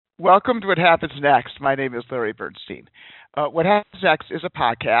Welcome to What Happens Next. My name is Larry Bernstein. What Happens Next is a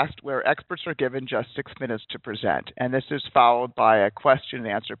podcast where experts are given just 6 minutes to present, and this is followed by a question and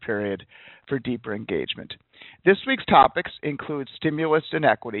answer period for deeper engagement. This week's topics include stimulus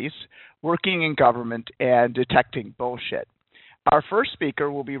inequities, working in government, and detecting bullshit. Our first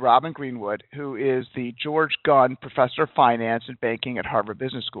speaker will be Robin Greenwood, who is the George Gunn Professor of Finance and Banking at Harvard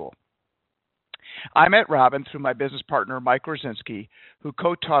Business School. I met Robin through my business partner, Mike Rosinski, who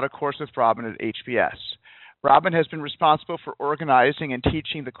co-taught a course with Robin at HBS. Robin has been responsible for organizing and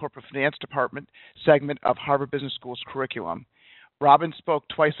teaching the Corporate Finance Department segment of Harvard Business School's curriculum. Robin spoke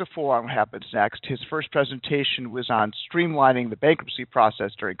twice before on What Happens Next. His first presentation was on streamlining the bankruptcy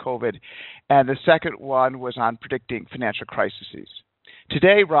process during COVID, and the second one was on predicting financial crises.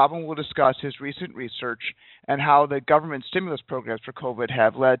 Today, Robin will discuss his recent research and how the government stimulus programs for COVID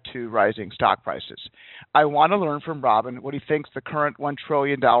have led to rising stock prices. I want to learn from Robin what he thinks the current $1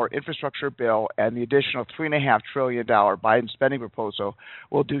 trillion infrastructure bill and the additional $3.5 trillion Biden spending proposal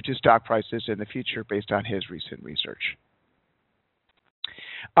will do to stock prices in the future based on his recent research.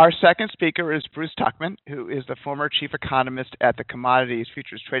 Our second speaker is Bruce Tuchman, who is the former chief economist at the Commodities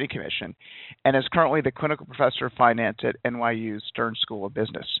Futures Trading Commission and is currently the clinical professor of finance at NYU's Stern School of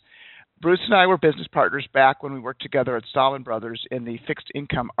Business. Bruce and I were business partners back when we worked together at Salomon Brothers in the fixed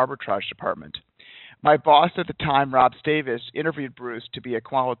income arbitrage department. My boss at the time, Rob Stavis, interviewed Bruce to be a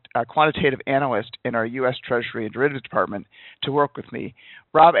quantitative analyst in our U.S. Treasury and Derivatives Department to work with me.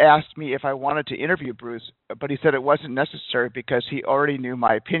 Rob asked me if I wanted to interview Bruce, but he said it wasn't necessary because he already knew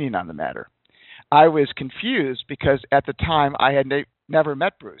my opinion on the matter. I was confused because at the time I had never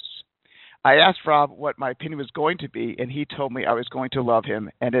met Bruce. I asked Rob what my opinion was going to be, and he told me I was going to love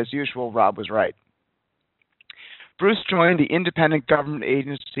him, and as usual, Rob was right. Bruce joined the independent government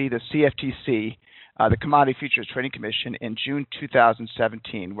agency, the CFTC, the Commodity Futures Trading Commission, in June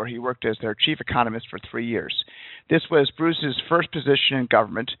 2017, where he worked as their chief economist for 3 years. This was Bruce's first position in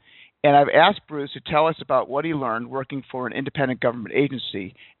government, and I've asked Bruce to tell us about what he learned working for an independent government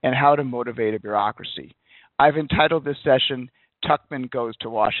agency and how to motivate a bureaucracy. I've entitled this session, Tuchman Goes to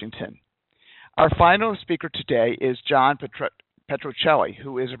Washington. Our final speaker today is John Petrocelli,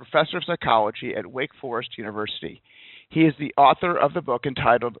 who is a professor of psychology at Wake Forest University. He is the author of the book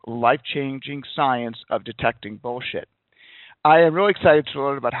entitled Life-Changing Science of Detecting Bullshit. I am really excited to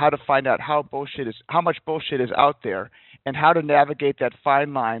learn about how to find out how much bullshit is out there and how to navigate that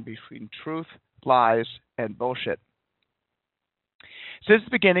fine line between truth, lies, and bullshit. Since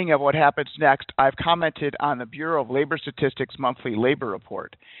the beginning of What Happens Next, I've commented on the Bureau of Labor Statistics monthly labor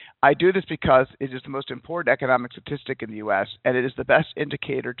report. I do this because it is the most important economic statistic in the U.S., and it is the best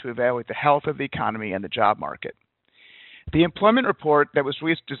indicator to evaluate the health of the economy and the job market. The employment report that was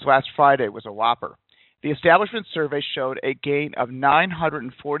released this last Friday was a whopper. The establishment survey showed a gain of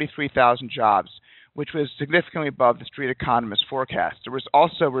 943,000 jobs, which was significantly above the street economist's forecast. There was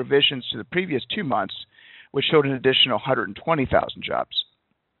also revisions to the previous 2 months, which showed an additional 120,000 jobs.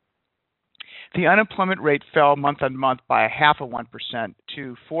 The unemployment rate fell month on month by 0.5%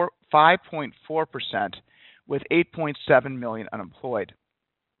 to 5.4%, with 8.7 million unemployed.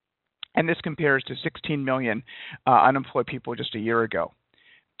 And this compares to 16 million unemployed people just a year ago.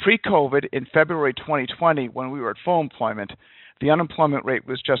 Pre-COVID, in February 2020, when we were at full employment, the unemployment rate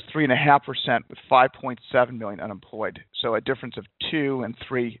was just 3.5%, with 5.7 million unemployed, so a difference of 2 and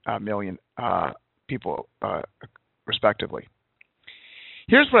 3 million people, respectively.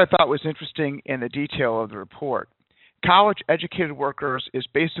 Here's what I thought was interesting in the detail of the report. College-educated workers is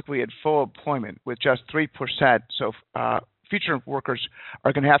basically at full employment with just 3%, so future workers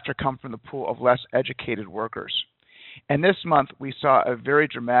are going to have to come from the pool of less educated workers. And this month, we saw a very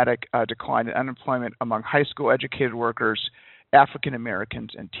dramatic decline in unemployment among high school educated workers, African Americans,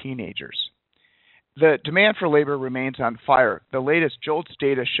 and teenagers. The demand for labor remains on fire. The latest JOLTS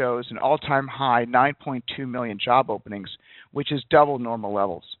data shows an all-time high 9.2 million job openings, which is double normal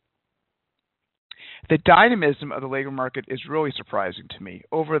levels. The dynamism of the labor market is really surprising to me.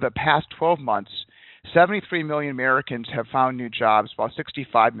 Over the past 12 months, 73 million Americans have found new jobs, while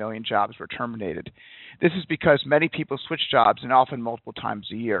 65 million jobs were terminated. This is because many people switch jobs, and often multiple times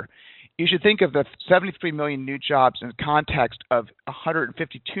a year. You should think of the 73 million new jobs in the context of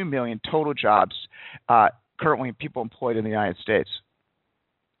 152 million total jobs currently people employed in the United States.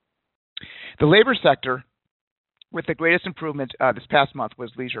 The labor sector with the greatest improvement this past month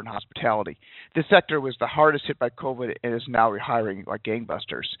was leisure and hospitality. This sector was the hardest hit by COVID and is now rehiring like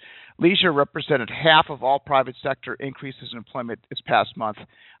gangbusters. Leisure represented half of all private sector increases in employment this past month,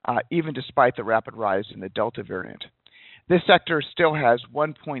 even despite the rapid rise in the Delta variant. This sector still has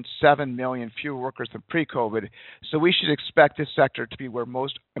 1.7 million fewer workers than pre-COVID, so we should expect this sector to be where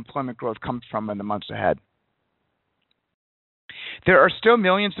most employment growth comes from in the months ahead. There are still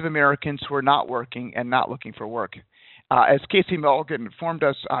millions of Americans who are not working and not looking for work. As Casey Mulligan informed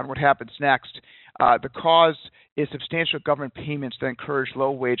us on what happens next, the cause is substantial government payments that encourage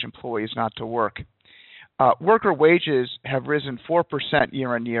low-wage employees not to work. Worker wages have risen 4%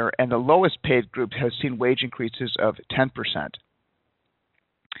 year on year, and the lowest paid group has seen wage increases of 10%.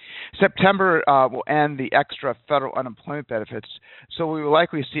 September will end the extra federal unemployment benefits, so we will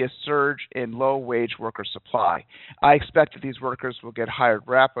likely see a surge in low-wage worker supply. I expect that these workers will get hired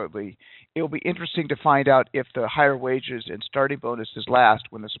rapidly. It will be interesting to find out if the higher wages and starting bonuses last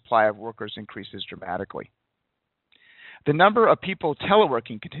when the supply of workers increases dramatically. The number of people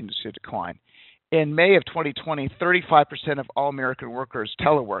teleworking continues to decline. In May of 2020, 35% of all American workers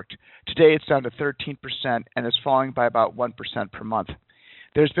teleworked. Today, it's down to 13% and is falling by about 1% per month.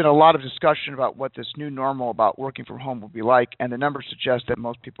 There's been a lot of discussion about what this new normal about working from home will be like, and the numbers suggest that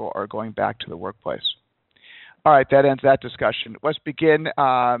most people are going back to the workplace. All right, that ends that discussion. Let's begin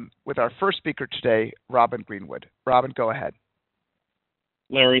with our first speaker today, Robin Greenwood. Robin, go ahead.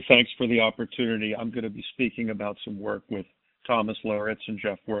 Larry, thanks for the opportunity. I'm going to be speaking about some work with Thomas Loritz and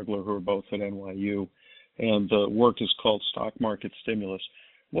Jeff Wergler, who are both at NYU, and the work is called Stock Market Stimulus.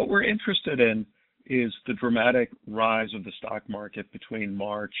 What we're interested in is the dramatic rise of the stock market between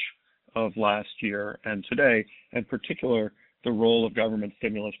March of last year and today, in particular, the role of government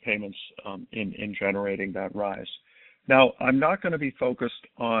stimulus payments in generating that rise. Now, I'm not going to be focused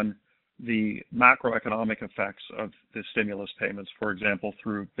on the macroeconomic effects of the stimulus payments, for example,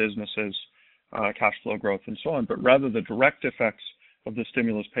 through businesses, cash flow growth, and so on, but rather the direct effects of the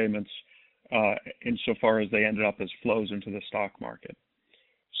stimulus payments insofar as they ended up as flows into the stock market.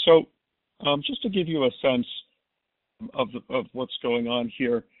 So just to give you a sense of what's going on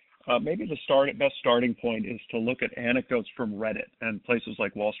here, maybe the best starting point is to look at anecdotes from Reddit and places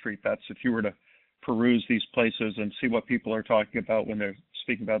like Wall Street Bets. If you were to peruse these places and see what people are talking about when they're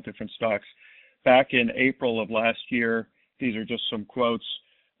speaking about different stocks. Back in April of last year, these are just some quotes,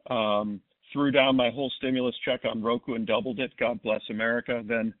 threw down my whole stimulus check on Roku and doubled it. God bless America.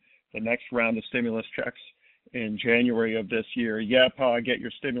 Then the next round of stimulus checks in January of this year. Yeah, Pa, get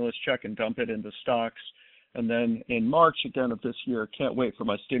your stimulus check and dump it into stocks. And then in March again of this year, can't wait for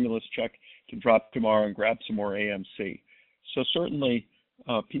my stimulus check to drop tomorrow and grab some more AMC. So certainly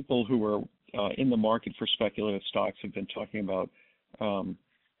people who are in the market for speculative stocks have been talking about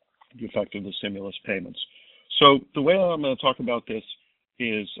the effect of the stimulus payments. So the way I'm going to talk about this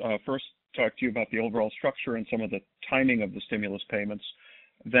is first talk to you about the overall structure and some of the timing of the stimulus payments,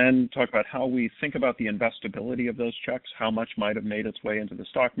 then talk about how we think about the investability of those checks, how much might have made its way into the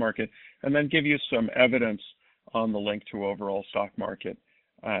stock market, and then give you some evidence on the link to overall stock market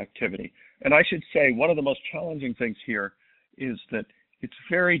activity. And I should say one of the most challenging things here is that it's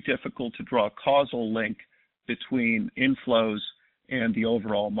very difficult to draw a causal link between inflows and the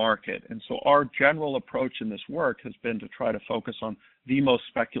overall market. And so our general approach in this work has been to try to focus on the most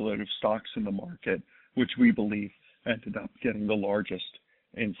speculative stocks in the market, which we believe ended up getting the largest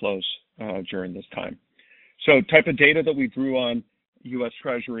inflows during this time. So type of data that we drew on: U.S.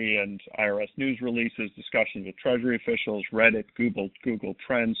 Treasury and IRS news releases, discussions with Treasury officials, Reddit, Google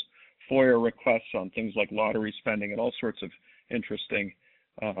Trends, FOIA requests on things like lottery spending, and all sorts of interesting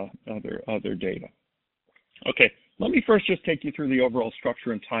other data. Okay, let me first just take you through the overall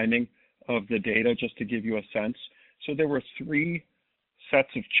structure and timing of the data, just to give you a sense. So there were 3 sets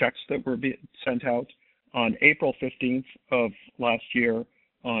of checks that were sent out on April 15th of last year,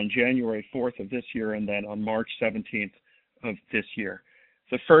 on January 4th of this year, and then on March 17th of this year.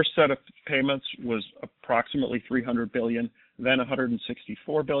 The first set of payments was approximately $300 billion, then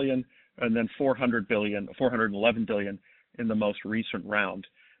 $164 billion, and then $411 billion in the most recent round.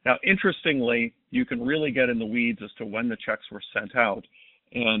 Now, interestingly, you can really get in the weeds as to when the checks were sent out,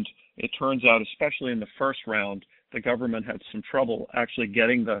 and it turns out, especially in the first round, the government had some trouble actually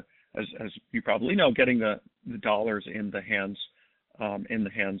getting as you probably know, getting the dollars in the hands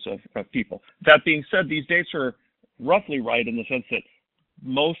of people. That being said, these dates are roughly right in the sense that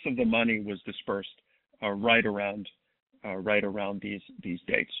most of the money was dispersed right around these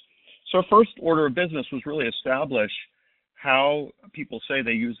dates. So first order of business was really establish how people say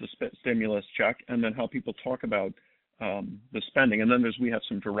they use the stimulus check, and then how people talk about the spending. And then we have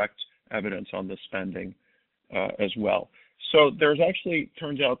some direct evidence on the spending as well. So there's actually,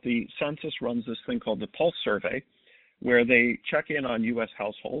 turns out the census runs this thing called the Pulse Survey, where they check in on U.S.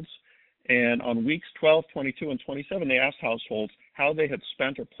 households. And on weeks 12, 22, and 27, they asked households how they had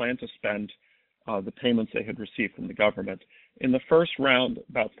spent or planned to spend the payments they had received from the government. In the first round,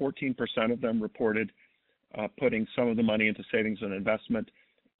 about 14% of them reported putting some of the money into savings and investment.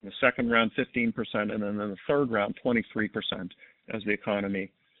 In the second round, 15%, and then in the third round, 23%, as the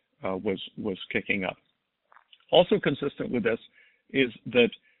economy was kicking up. Also consistent with this is that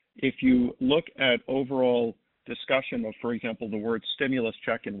if you look at overall discussion of, for example, the word stimulus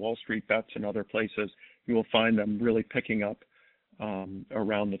check in Wall Street Bets and other places, you will find them really picking up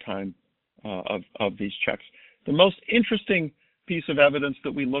around the time of these checks. The most interesting piece of evidence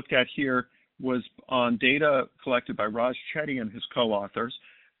that we looked at here was on data collected by Raj Chetty and his co-authors,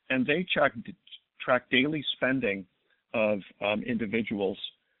 and they tracked daily spending of individuals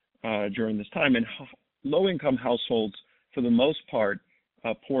during this time. And low-income households, for the most part,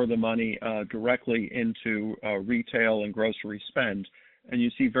 pour the money directly into retail and grocery spend, and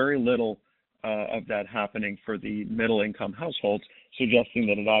you see very little of that happening for the middle-income households, suggesting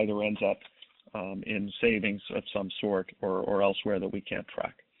that it either ends up in savings of some sort or elsewhere that we can't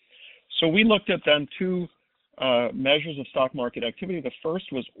track. So we looked at then two measures of stock market activity. The first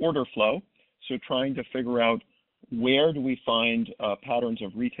was order flow, so trying to figure out where do we find patterns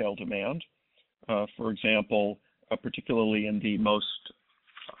of retail demand, for example, particularly in the most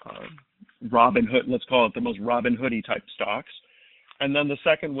Robinhood, let's call it the most Robinhoody type stocks. And then the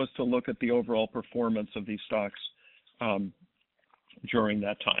second was to look at the overall performance of these stocks during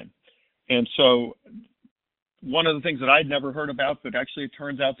that time. And so one of the things that I'd never heard about, but actually it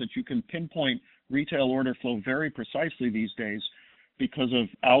turns out that you can pinpoint retail order flow very precisely these days because of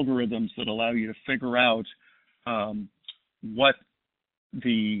algorithms that allow you to figure out what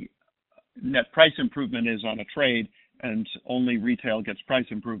the net price improvement is on a trade, and only retail gets price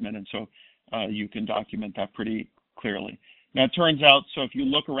improvement, and so you can document that pretty clearly. Now, it turns out, so if you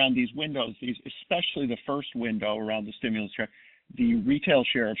look around these windows, especially the first window around the stimulus check, the retail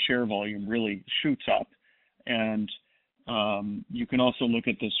share of share volume really shoots up, and you can also look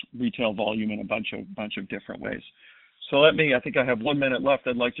at this retail volume in a bunch of different ways. So I think I have 1 minute left.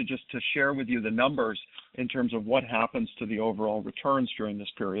 I'd like to share with you the numbers in terms of what happens to the overall returns during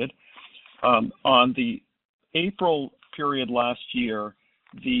this period. On the April period last year,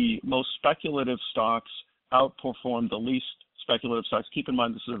 the most speculative stocks outperformed the least speculative stocks. Keep in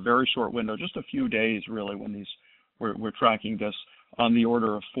mind, this is a very short window, just a few days really when we're tracking this, on the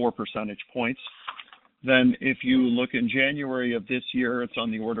order of 4 percentage points. Then if you look in January of this year, it's on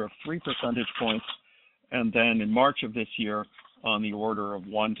the order of 3 percentage points. And then in March of this year, on the order of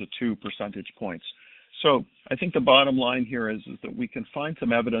 1 to 2 percentage points. So I think the bottom line here is that we can find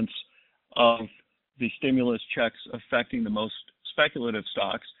some evidence of the stimulus checks affecting the most speculative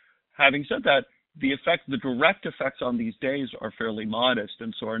stocks. Having said that, the direct effects on these days are fairly modest,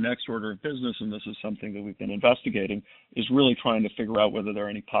 and so our next order of business, and this is something that we've been investigating, is really trying to figure out whether there are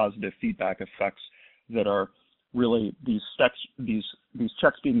any positive feedback effects that are really these checks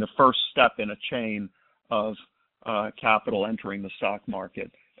being the first step in a chain of capital entering the stock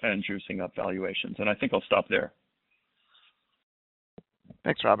market and juicing up valuations. And I think I'll stop there.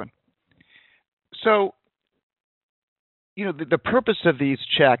 Thanks, Robin. So, the purpose of these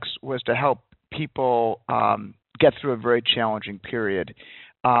checks was to help people get through a very challenging period.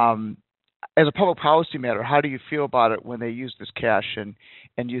 As a public policy matter, how do you feel about it when they use this cash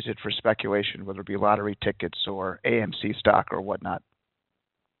and use it for speculation, whether it be lottery tickets or AMC stock or whatnot?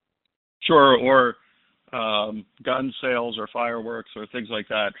 Sure, or gun sales or fireworks or things like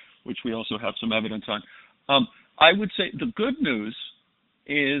that, which we also have some evidence on. I would say the good news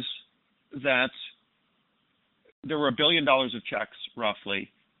is that there were $1 billion of checks roughly,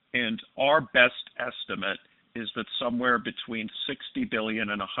 and our best estimate is that somewhere between 60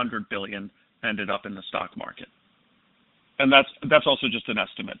 billion and 100 billion ended up in the stock market. And that's also just an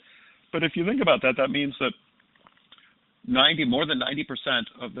estimate. But if you think about that, that means that more than 90%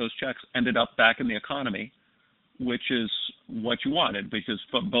 of those checks ended up back in the economy, which is what you wanted, because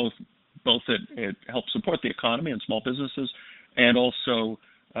both it helped support the economy and small businesses, and also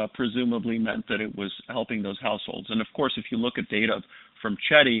presumably meant that it was helping those households. And of course, if you look at data from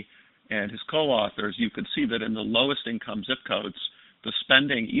Chetty and his co-authors, you could see that in the lowest income zip codes, the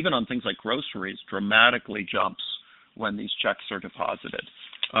spending, even on things like groceries, dramatically jumps when these checks are deposited.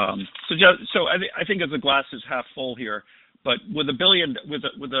 So I think the glass is half full here. But with $1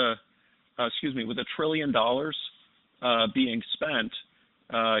 trillion being spent,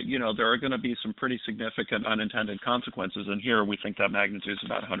 there are going to be some pretty significant unintended consequences. And here we think that magnitude is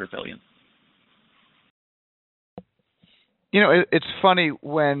about 100 billion. It's funny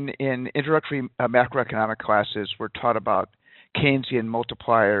when in introductory macroeconomic classes we're taught about Keynesian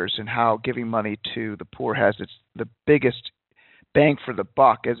multipliers and how giving money to the poor has the biggest bang for the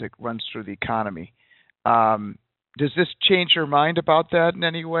buck as it runs through the economy. Does this change your mind about that in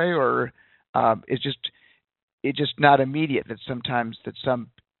any way, or it's just not immediate that sometimes that some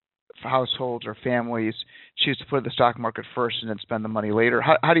households or families choose to put the stock market first and then spend the money later?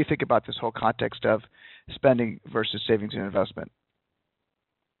 How do you think about this whole context of spending versus savings and investment?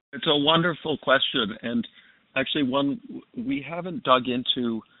 It's a wonderful question, and actually one we haven't dug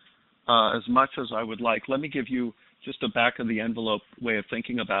into as much as I would like. Let me give you just a back of the envelope way of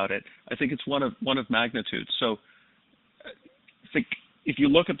thinking about it. I think it's one of magnitude. So I think if you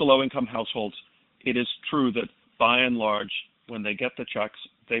look at the low-income households, it is true that by and large, when they get the checks,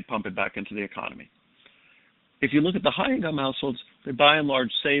 they pump it back into the economy. If you look at the high-income households, they by and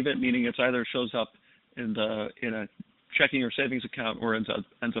large save it, meaning it either shows up in a checking or savings account or ends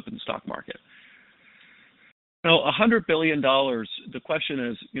up in the stock market. Now, $100 billion, the question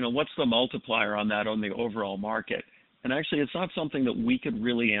is, what's the multiplier on that on the overall market? And actually, it's not something that we could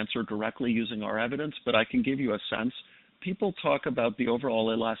really answer directly using our evidence, but I can give you a sense. People talk about the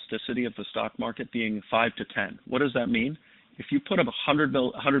overall elasticity of the stock market being 5 to 10. What does that mean? If you put up $100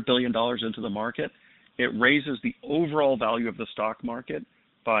 billion into the market, it raises the overall value of the stock market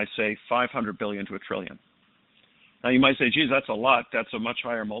by, say, $500 billion to $1 trillion. Now, you might say, geez, that's a lot. That's a much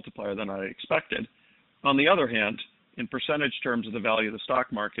higher multiplier than I expected. On the other hand, in percentage terms of the value of the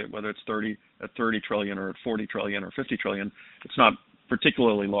stock market, whether it's 30 trillion or 40 trillion or 50 trillion, it's not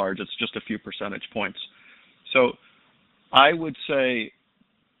particularly large. It's just a few percentage points. So I would say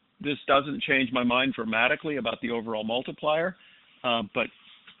this doesn't change my mind dramatically about the overall multiplier, but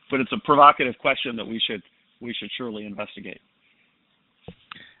it's a provocative question that we should surely investigate.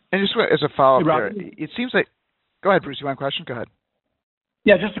 And just as a follow-up here, it seems like – go ahead, Bruce. You want a question? Go ahead.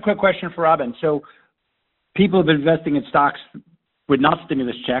 Yeah, just a quick question for Robin. So people have been investing in stocks with not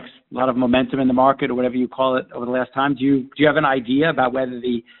stimulus checks, a lot of momentum in the market or whatever you call it over the last time. Do you have an idea about whether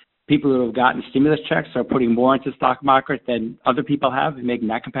the people who have gotten stimulus checks are putting more into the stock market than other people have and making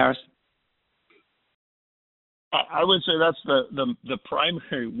that comparison? I would say that's the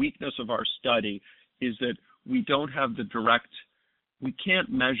primary weakness of our study is that we don't have we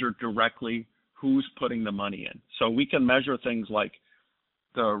can't measure directly who's putting the money in. So we can measure things like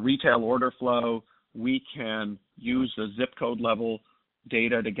the retail order flow. We can use the zip code level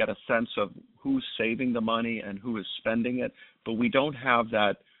data to get a sense of who's saving the money and who is spending it, but we don't have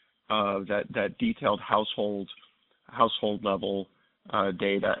that detailed household level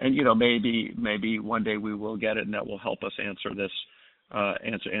data. And maybe one day we will get it, and that will help us answer this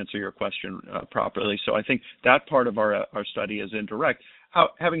answer your question properly. So I think that part of our study is indirect.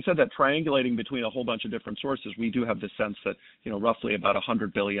 Having said that, triangulating between a whole bunch of different sources, we do have the sense that roughly about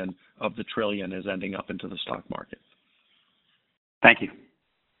 100 billion of the trillion is ending up into the stock market. Thank you.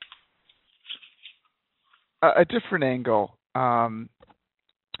 A different angle. One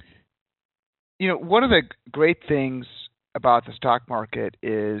of the great things about the stock market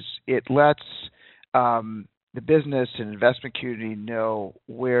is it lets the business and investment community know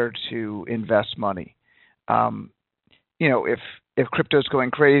where to invest money. If crypto is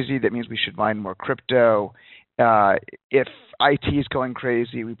going crazy, that means we should mine more crypto. If IT is going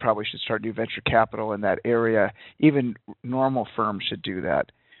crazy, we probably should start new venture capital in that area. Even normal firms should do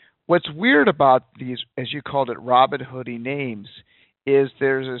that. What's weird about these, as you called it, Robinhood-y names, is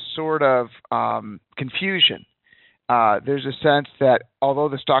there's a sort of confusion. There's a sense that although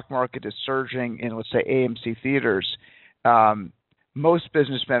the stock market is surging in, let's say, AMC theaters, most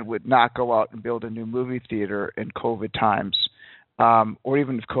businessmen would not go out and build a new movie theater in COVID times, or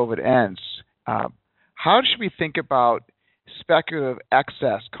even if COVID ends. How should we think about speculative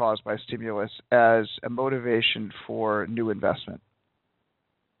excess caused by stimulus as a motivation for new investment?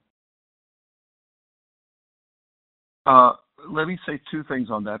 Let me say two things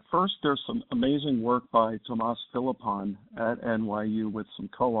on that. First, there's some amazing work by Tomas Philippon at NYU with some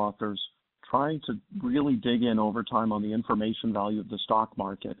co-authors trying to really dig in over time on the information value of the stock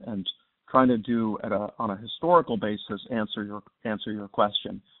market and trying to do on a historical basis answer your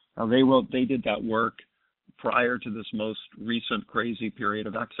question. Now they did that work prior to this most recent crazy period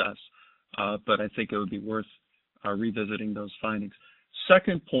of excess, but I think it would be worth revisiting those findings.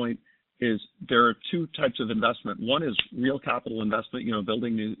 Second point is there are two types of investment. One is real capital investment,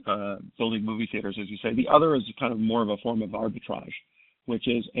 building movie theaters, as you say. The other is kind of more of a form of arbitrage, which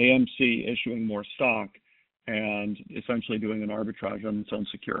is AMC issuing more stock and essentially doing an arbitrage on its own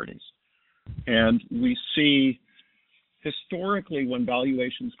securities. And we see historically when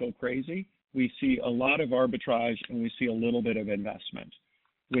valuations go crazy, we see a lot of arbitrage and we see a little bit of investment,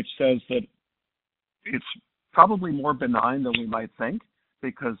 which says that it's probably more benign than we might think,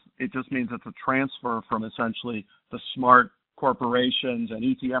 because it just means it's a transfer from essentially the smart, corporations and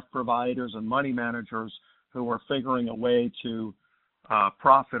ETF providers and money managers who are figuring a way to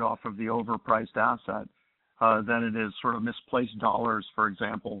profit off of the overpriced asset than it is sort of misplaced dollars, for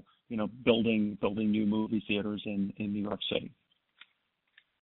example, building new movie theaters in New York City.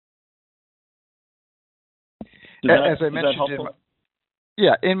 As I mentioned,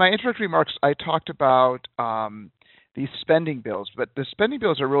 in my introductory remarks, I talked about these spending bills, but the spending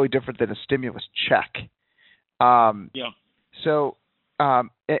bills are really different than a stimulus check. So, and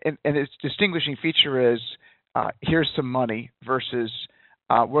its distinguishing feature is here's some money versus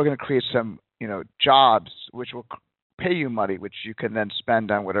we're going to create some, jobs which will pay you money, which you can then spend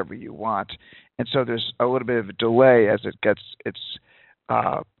on whatever you want. And so there's a little bit of a delay as it gets its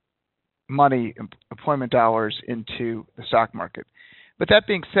money, employment dollars into the stock market. But that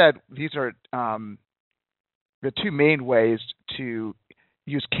being said, these are the two main ways to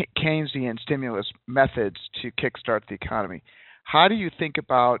use Keynesian stimulus methods to kickstart the economy. How do you think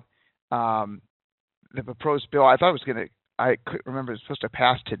about the proposed bill? I couldn't remember, it's supposed to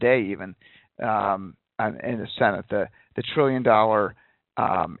pass today even in the Senate, the $1 trillion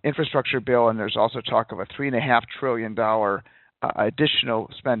infrastructure bill, and there's also talk of a $3.5 trillion additional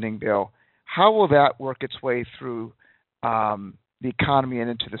spending bill. How will that work its way through the economy and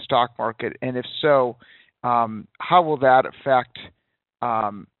into the stock market? And if so, how will that affect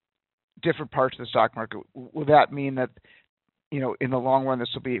different parts of the stock market? Will that mean that, in the long run, this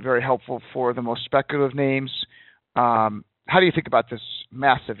will be very helpful for the most speculative names? How do you think about this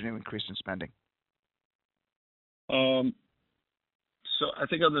massive new increase in spending? So I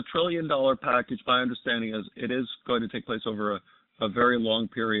think on the $1 trillion package, my understanding is it is going to take place over a very long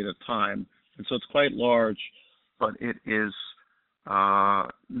period of time. And so it's quite large, but it is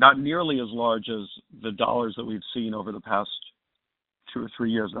not nearly as large as the dollars that we've seen over the past 2 or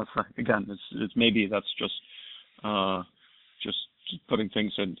 3 years. That's again, it's maybe that's just putting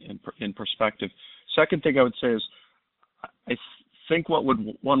things in perspective. Second thing I would say is, I think what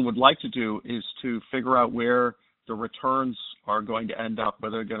one would like to do is to figure out where the returns are going to end up,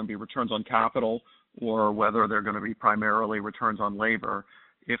 whether they're going to be returns on capital or whether they're going to be primarily returns on labor.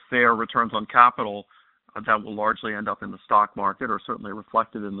 If they are returns on capital, that will largely end up in the stock market, or certainly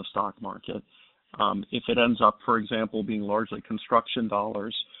reflected in the stock market. If it ends up, for example, being largely construction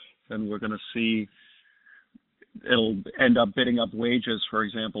dollars, then we're going to see it'll end up bidding up wages, for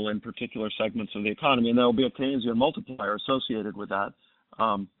example, in particular segments of the economy, and there will be a Keynesian multiplier associated with that.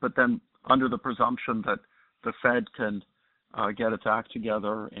 But then under the presumption that the Fed can get its act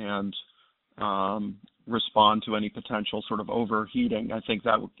together and respond to any potential sort of overheating, I think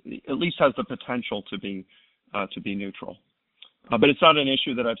that at least has the potential to be neutral. But it's not an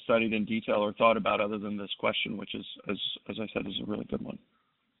issue that I've studied in detail or thought about other than this question, which is, as I said, is a really good one.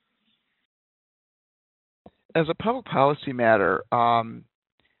 As a public policy matter,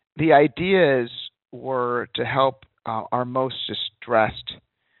 the ideas were to help our most distressed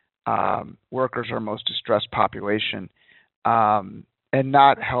workers, our most distressed population, and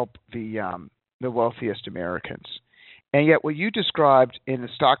not help the wealthiest Americans. And yet what you described in the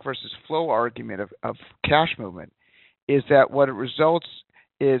stock versus flow argument of cash movement is that what it results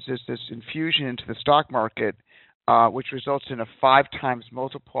is this infusion into the stock market, which results in a 5 times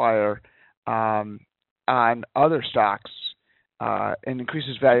multiplier on other stocks and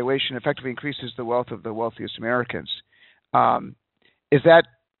increases valuation, effectively increases the wealth of the wealthiest Americans. Is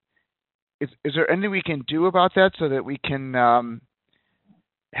there anything we can do about that so that we can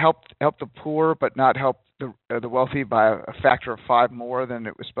help the poor but not help the wealthy by a factor of 5 more than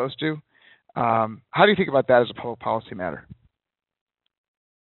it was supposed to? How do you think about that as a public policy matter?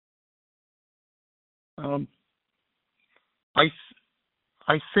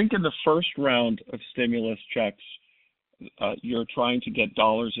 I think in the first round of stimulus checks, you're trying to get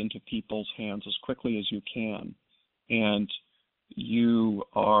dollars into people's hands as quickly as you can, and you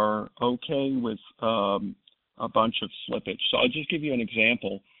are okay with a bunch of slippage. So I'll just give you an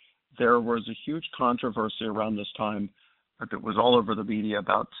example. There was a huge controversy around this time that was all over the media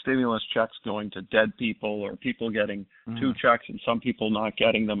about stimulus checks going to dead people, or people getting 2 checks and some people not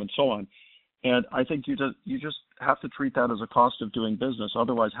getting them, and so on. And I think you just have to treat that as a cost of doing business.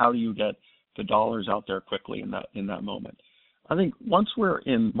 Otherwise, how do you get the dollars out there quickly in that moment? I think once we're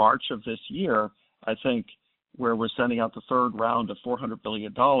in March of this year, I think where we're sending out the third round of $400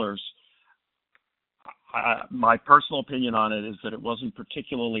 billion, my personal opinion on it is that it wasn't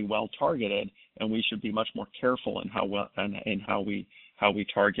particularly well targeted, and we should be much more careful in how we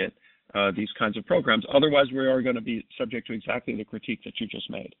target these kinds of programs. Otherwise, we are going to be subject to exactly the critique that you just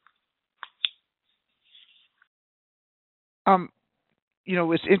made.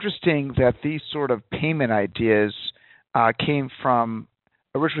 It's interesting that these sort of payment ideas came from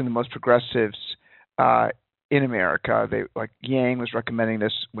originally the most progressives in America. Like Yang was recommending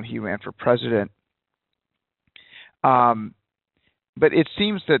this when he ran for president. But it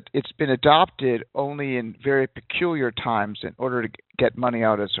seems that it's been adopted only in very peculiar times in order to get money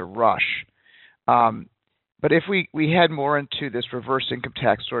out as a rush. But if we head more into this reverse income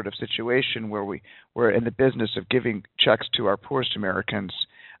tax sort of situation where we're in the business of giving checks to our poorest Americans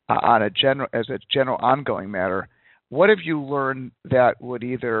as a general ongoing matter, what have you learned that would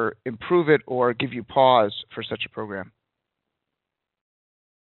either improve it or give you pause for such a program?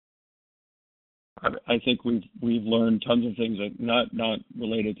 I think we've learned tons of things that not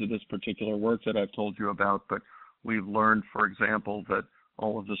related to this particular work that I've told you about, but we've learned, for example, that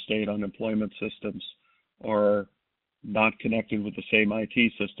all of the state unemployment systems are not connected with the same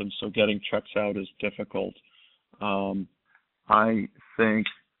IT systems, so getting checks out is difficult. I think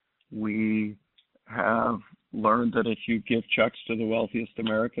we have learned that if you give checks to the wealthiest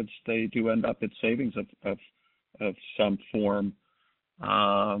Americans, they do end up in savings of some form.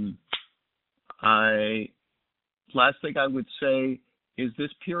 Last thing I would say is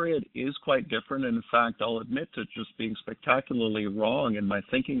this period is quite different. And in fact, I'll admit to just being spectacularly wrong in my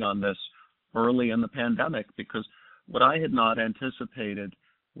thinking on this early in the pandemic, because what I had not anticipated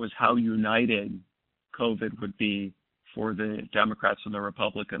was how united COVID would be for the Democrats and the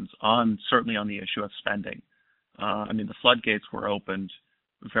Republicans certainly on the issue of spending. I mean, the floodgates were opened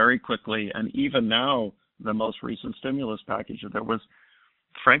very quickly. And even now, the most recent stimulus package, there was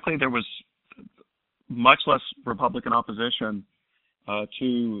much less Republican opposition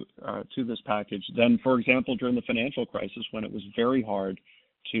to this package than, for example, during the financial crisis when it was very hard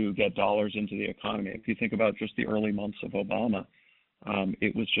to get dollars into the economy. If you think about just the early months of Obama,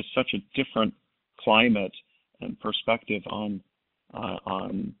 it was just such a different climate and perspective on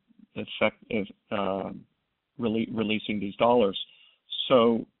effective releasing these dollars.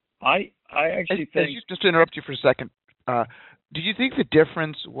 So I actually think, just to interrupt you for a second, do you think the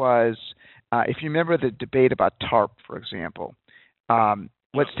difference was, if you remember the debate about TARP, for example,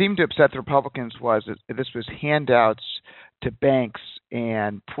 what seemed to upset the Republicans was that this was handouts to banks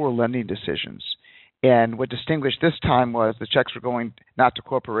and poor lending decisions. And what distinguished this time was the checks were going not to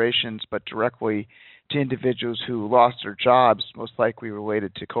corporations, but directly to individuals who lost their jobs, most likely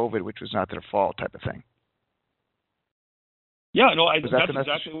related to COVID, which was not their fault, type of thing. Yeah, no, that's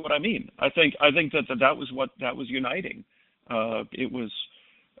exactly what I mean. I think that was uniting. It was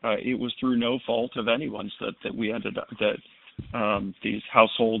through no fault of anyone's that we ended up these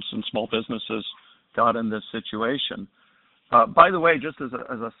households and small businesses got in this situation. By the way, just as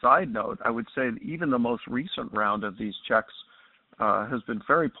a side note, I would say that even the most recent round of these checks has been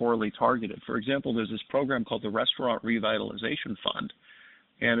very poorly targeted. For example, there's this program called the Restaurant Revitalization Fund,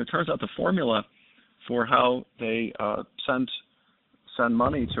 and it turns out the formula for how they send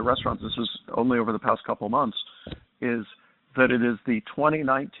money to restaurants, this is only over the past couple of months, is that it is the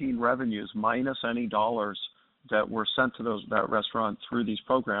 2019 revenues minus any dollars that were sent to that restaurant through these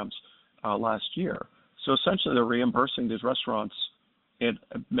programs last year. So essentially, they're reimbursing these restaurants and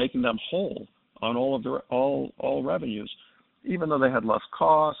making them whole on all of their all revenues, even though they had less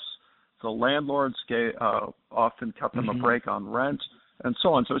costs. The landlords often kept them a break on rent and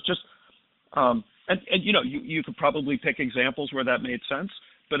so on. So it's just and you could probably pick examples where that made sense,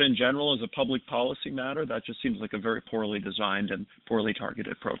 but in general, as a public policy matter, that just seems like a very poorly designed and poorly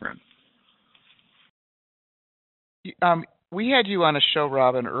targeted program. We had you on a show,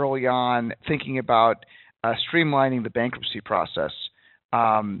 Robin, early on thinking about streamlining the bankruptcy process.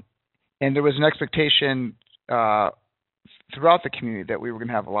 And there was an expectation throughout the community that we were going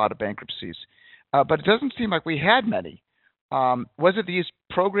to have a lot of bankruptcies. But it doesn't seem like we had many. Was it these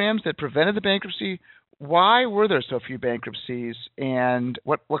programs that prevented the bankruptcy? Why were there so few bankruptcies, and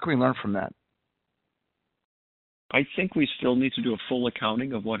what can we learn from that? I think we still need to do a full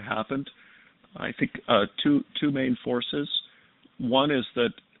accounting of what happened. I think two main forces. One is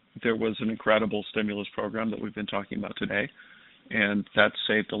that there was an incredible stimulus program that we've been talking about today, and that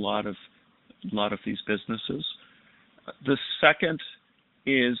saved a lot of these businesses. The second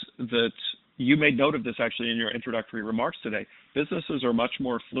is that you made note of this actually in your introductory remarks today. Businesses are much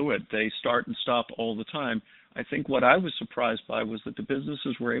more fluid. They start and stop all the time. I think what I was surprised by was that the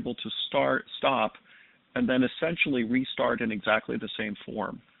businesses were able to stop, and then essentially restart in exactly the same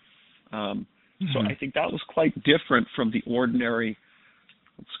form. So I think that was quite different from the ordinary,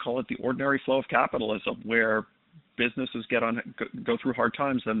 let's call it the ordinary flow of capitalism, where businesses go through hard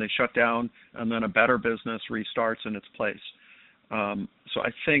times, then they shut down, and then a better business restarts in its place. So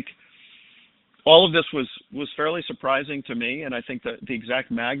I think all of this was fairly surprising to me, and I think that the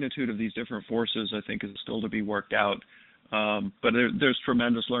exact magnitude of these different forces, I think, is still to be worked out. But there's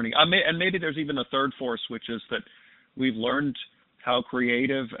tremendous learning. And maybe there's even a third force, which is that we've learned how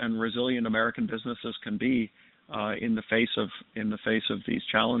creative and resilient American businesses can be in the face of these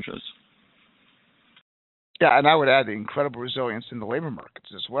challenges. Yeah, and I would add the incredible resilience in the labor markets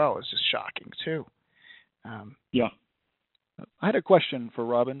as well is just shocking too. Yeah. I had a question for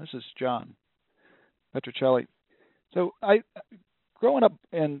Robin. This is John Petrocelli. So growing up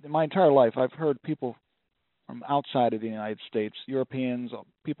in my entire life, I've heard people from outside of the United States, Europeans,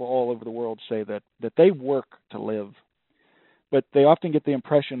 people all over the world say that they work to live, but they often get the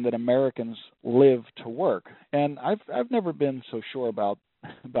impression that Americans live to work. And I've never been so sure about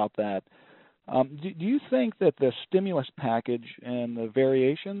that. Do you think that the stimulus package and the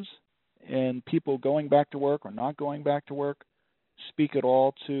variations in people going back to work or not going back to work speak at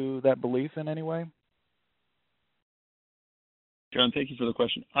all to that belief in any way? John, thank you for the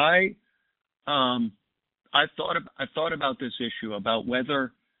question. I thought about this issue about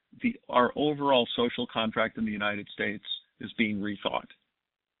whether our overall social contract in the United States is being rethought,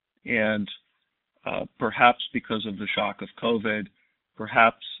 and perhaps because of the shock of COVID,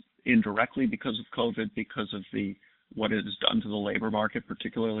 perhaps indirectly because of COVID, because of what it has done to the labor market,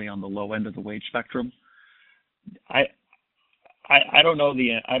 particularly on the low end of the wage spectrum. I don't know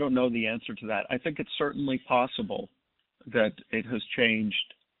the answer to that. I think it's certainly possible that it has changed.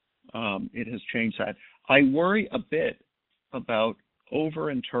 It has changed that. I worry a bit about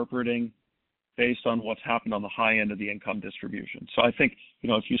over-interpreting based on what's happened on the high end of the income distribution. So I think,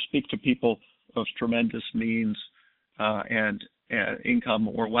 if you speak to people of tremendous means and income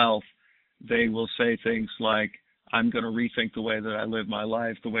or wealth, they will say things like, I'm going to rethink the way that I live my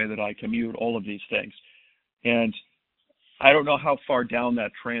life, the way that I commute, all of these things. And I don't know how far down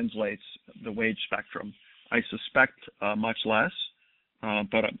that translates the wage spectrum. I suspect much less,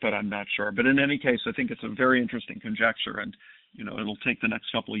 but I'm not sure. But in any case, I think it's a very interesting conjecture, and it'll take the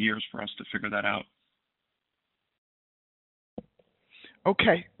next couple of years for us to figure that out.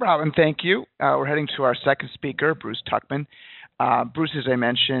 Okay, Robin, thank you. We're heading to our second speaker, Bruce Tuchman. Bruce, as I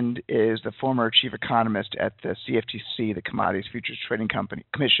mentioned, is the former chief economist at the CFTC, the Commodities Futures Trading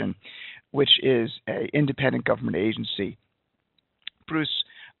Commission, which is an independent government agency. Bruce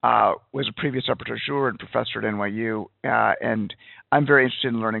was a previous rapporteur and professor at NYU, and I'm very interested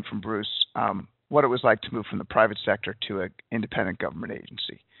in learning from Bruce what it was like to move from the private sector to an independent government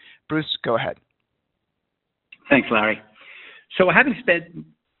agency. Bruce, go ahead. Thanks, Larry. So having spent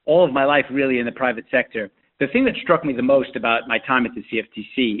all of my life really in the private sector, the thing that struck me the most about my time at the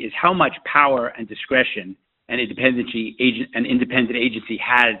CFTC is how much power and discretion an independent agency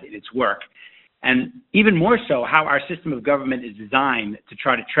has in its work, and even more so, how our system of government is designed to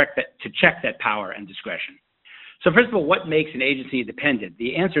try to check that power and discretion. So first of all, what makes an agency independent?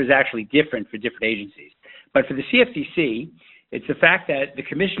 The answer is actually different for different agencies. But for the CFTC, it's the fact that the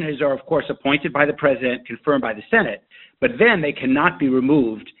commissioners are, of course, appointed by the president, confirmed by the Senate, but then they cannot be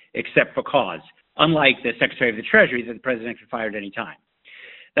removed except for cause, unlike the Secretary of the Treasury that the president can fire at any time.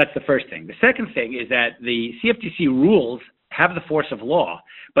 That's the first thing. The second thing is that the CFTC rules have the force of law,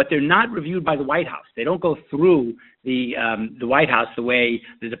 but they're not reviewed by the White House. They don't go through the White House the way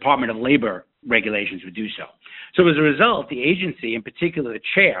the Department of Labor regulations would do so. So as a result, the agency, in particular the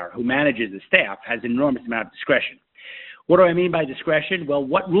chair who manages the staff, has an enormous amount of discretion. What do I mean by discretion? Well,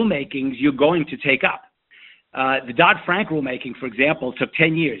 what rulemakings you're going to take up. The Dodd-Frank rulemaking, for example, took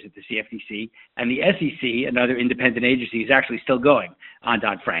 10 years at the CFTC, and the SEC, another independent agency, is actually still going on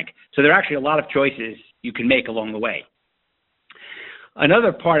Dodd-Frank. So there are actually a lot of choices you can make along the way.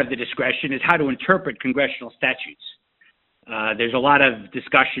 Another part of the discretion is how to interpret congressional statutes. There's a lot of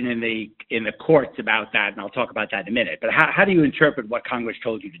discussion in the courts about that, and I'll talk about that in a minute. But how do you interpret what Congress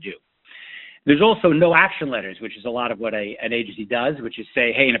told you to do? There's also no action letters, which is a lot of what an agency does, which is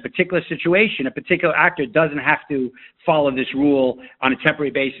say, hey, in a particular situation, a particular actor doesn't have to follow this rule on a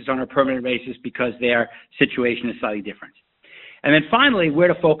temporary basis, on a permanent basis, because their situation is slightly different. And then finally, where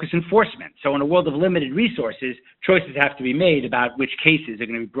to focus enforcement. So in a world of limited resources, choices have to be made about which cases are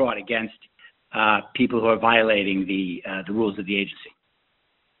going to be brought against people who are violating the rules of the agency.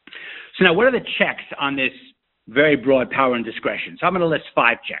 So now, what are the checks on this very broad power and discretion? So I'm going to list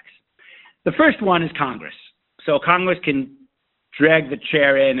 5 checks. The first one is Congress. So Congress can drag the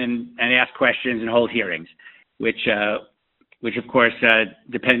chair in and ask questions and hold hearings, which of course,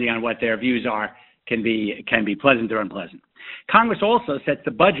 depending on what their views are, can be pleasant or unpleasant. Congress also sets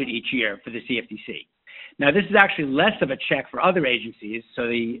the budget each year for the CFTC. Now, this is actually less of a check for other agencies. So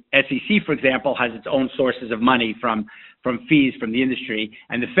the SEC, for example, has its own sources of money from fees from the industry,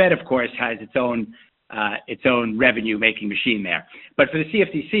 and the Fed, of course, has its own revenue-making machine there. But for the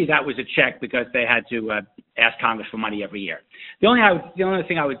CFTC, that was a check because they had to ask Congress for money every year. The only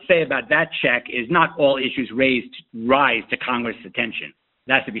thing I would say about that check is not all issues rise to Congress' attention.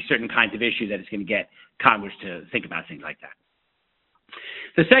 There has to be certain kinds of issues that it's going to get Congress to think about things like that.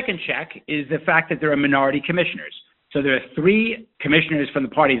 The second check is the fact that there are minority commissioners. So there are 3 commissioners from the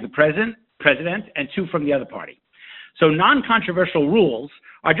party of the president, and 2 from the other party. So non-controversial rules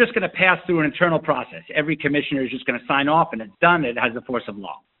are just going to pass through an internal process. Every commissioner is just going to sign off, and it's done. It has the force of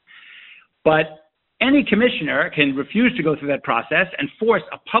law. But any commissioner can refuse to go through that process and force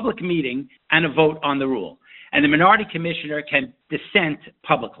a public meeting and a vote on the rule. And the minority commissioner can dissent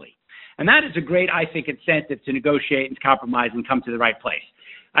publicly. And that is a great, I think, incentive to negotiate and compromise and come to the right place.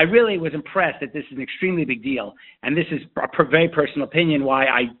 I really was impressed that this is an extremely big deal. And this is a very personal opinion why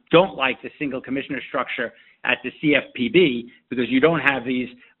I don't like the single commissioner structure at the CFPB, because you don't have these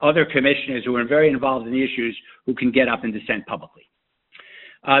other commissioners who are very involved in the issues who can get up and dissent publicly.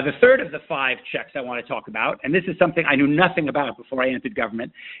 The third of the 5 checks I want to talk about, and this is something I knew nothing about before I entered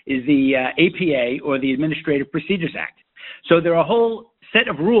government, is the APA, or the Administrative Procedures Act. So there are a whole set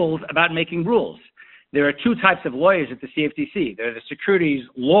of rules about making rules. There are 2 types of lawyers at the CFTC. There are the securities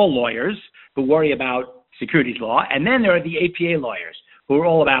law lawyers who worry about securities law, and then there are the APA lawyers who are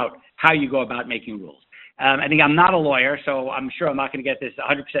all about how you go about making rules. I think I'm not a lawyer, so I'm sure I'm not going to get this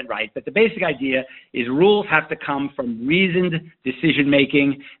 100% right, but the basic idea is rules have to come from reasoned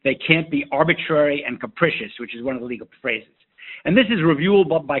decision-making. They can't be arbitrary and capricious, which is one of the legal phrases. And this is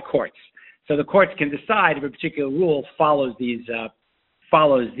reviewable by courts. So the courts can decide if a particular rule follows these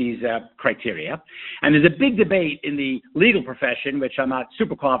criteria. And there's a big debate in the legal profession, which I'm not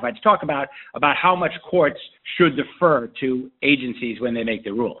super qualified to talk about how much courts should defer to agencies when they make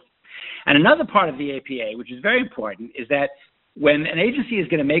their rules. And another part of the APA, which is very important, is that when an agency is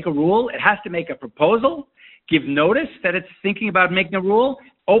going to make a rule, it has to make a proposal, give notice that it's thinking about making a rule,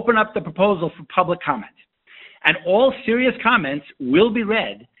 open up the proposal for public comment. And all serious comments will be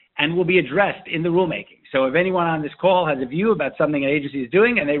read and will be addressed in the rulemaking. So if anyone on this call has a view about something an agency is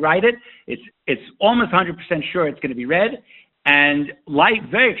doing and they write it, it's almost 100% sure it's going to be read, and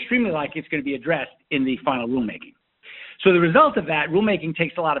very extremely likely it's going to be addressed in the final rulemaking. So the result of that, rulemaking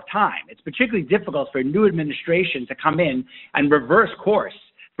takes a lot of time. It's particularly difficult for a new administration to come in and reverse course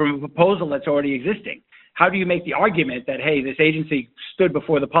from a proposal that's already existing. How do you make the argument that, hey, this agency stood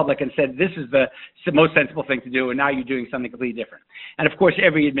before the public and said this is the most sensible thing to do, and now you're doing something completely different? And of course,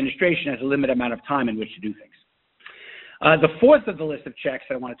 every administration has a limited amount of time in which to do things. The fourth of the list of checks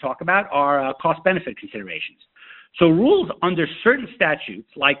that I want to talk about are cost-benefit considerations. So rules under certain statutes,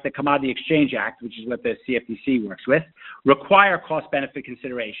 like the Commodity Exchange Act, which is what the CFTC works with, require cost-benefit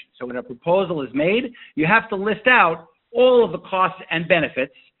consideration. So when a proposal is made, you have to list out all of the costs and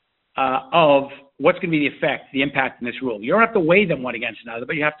benefits of what's going to be the impact in this rule. You don't have to weigh them one against another,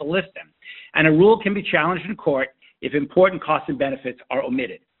 but you have to list them. And a rule can be challenged in court if important costs and benefits are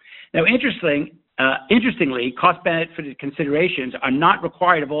omitted. Now, interestingly, cost-benefit considerations are not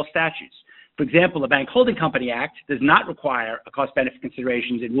required of all statutes. For example, the Bank Holding Company Act does not require a cost-benefit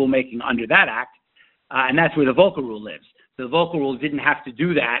considerations in rulemaking under that act, and that's where the Volcker Rule lives. So the Volcker Rule didn't have to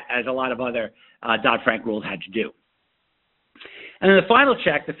do that as a lot of other Dodd-Frank rules had to do. And then the final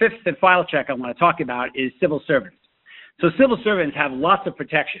check, the fifth and final check I want to talk about is civil servants. So civil servants have lots of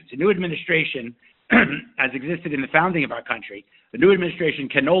protections. A new administration, as existed in the founding of our country, the new administration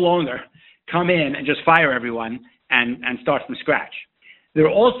can no longer come in and just fire everyone and start from scratch. There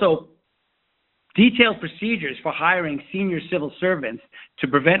are also detailed procedures for hiring senior civil servants to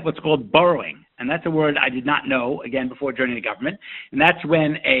prevent what's called borrowing. And that's a word I did not know, again, before joining the government. And that's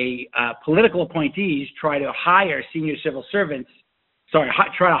when political appointees try to hire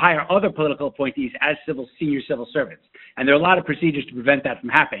other political appointees as senior civil servants. And there are a lot of procedures to prevent that from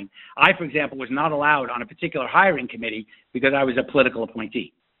happening. I, for example, was not allowed on a particular hiring committee because I was a political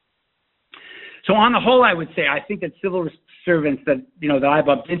appointee. So on the whole, I would say I think that civil servants that I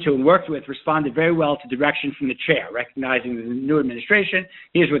bumped into and worked with responded very well to direction from the chair, recognizing the new administration,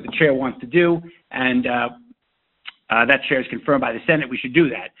 here's what the chair wants to do, and that chair is confirmed by the Senate, we should do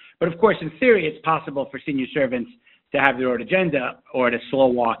that. But of course, in theory, it's possible for senior servants to have their own agenda or to slow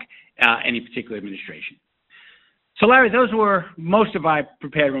walk any particular administration. So Larry, those were most of my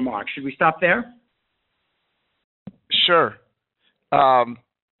prepared remarks. Should we stop there? Sure.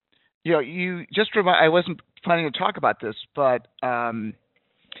 You just remind, I wasn't planning to talk about this, but I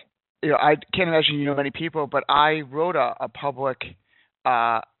can't imagine you know many people, but I wrote a public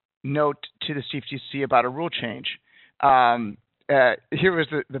note to the CFTC about a rule change. Here was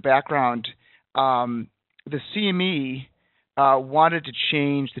the background. The CME wanted to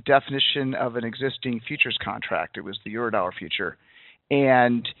change the definition of an existing futures contract. It was the Eurodollar future.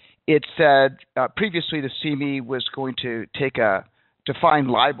 And it said previously the CME was going to define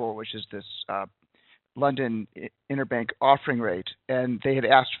LIBOR, which is this London interbank offering rate, and they had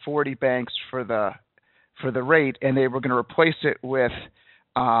asked 40 banks for the rate, and they were going to replace it with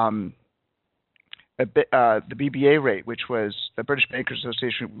the BBA rate, which was the British Bankers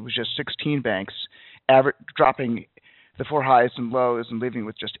Association, was just 16 banks, dropping the 4 highs and lows and leaving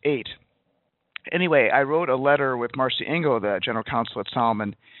with just 8. Anyway, I wrote a letter with Marcy Engel, the general counsel at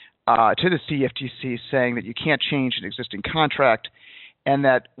Salomon, to the CFTC saying that you can't change an existing contract and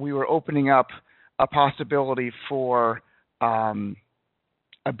that we were opening up a possibility for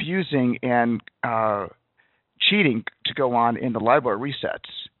abusing and cheating to go on in the LIBOR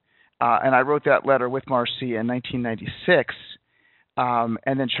resets. And I wrote that letter with Marcy in 1996.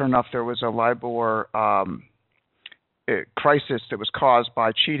 And then sure enough, there was a LIBOR crisis that was caused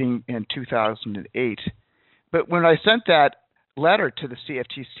by cheating in 2008. But when I sent that letter to the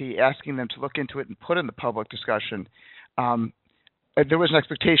CFTC asking them to look into it and put in the public discussion, there was an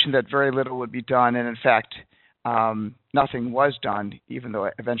expectation that very little would be done. And in fact, nothing was done, even though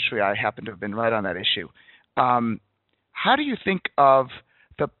eventually I happened to have been right on that issue. How do you think of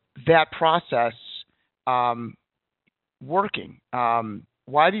that process working?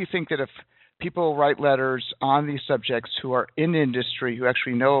 Why do you think that if people write letters on these subjects who are in the industry, who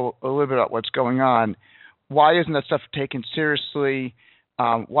actually know a little bit about what's going on, why isn't that stuff taken seriously?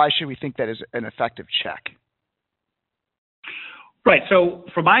 Why should we think that is an effective check? Right. So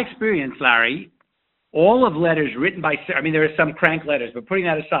from my experience, Larry, all of letters written by, there are some crank letters, but putting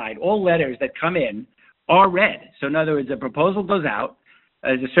that aside, all letters that come in are read. So in other words, a proposal goes out,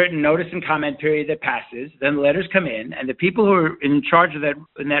 there's a certain notice and comment period that passes, then the letters come in, and the people who are in charge of that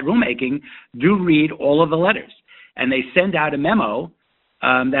rulemaking do read all of the letters. And they send out a memo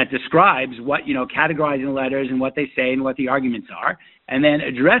that describes what, categorizing the letters and what they say and what the arguments are, and then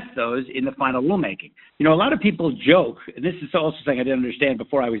address those in the final rulemaking. A lot of people joke, and this is also something I didn't understand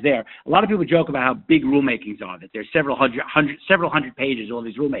before I was there, a lot of people joke about how big rulemakings are, that there's several hundred pages, all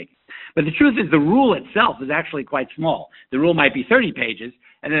these rulemakings. But the truth is the rule itself is actually quite small. The rule might be 30 pages,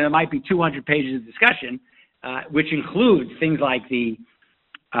 and then there might be 200 pages of discussion, which includes things like the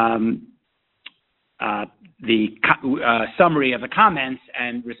summary of the comments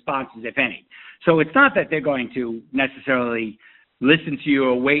and responses, if any. So it's not that they're going to necessarily listen to you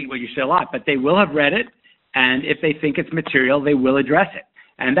or wait what you say a lot, but they will have read it, and if they think it's material, they will address it.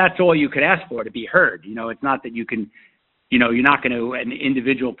 And that's all you could ask for, to be heard. It's not that you can, you're not going to, an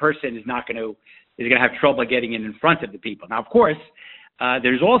individual person is going to have trouble getting in front of the people. Now, of course,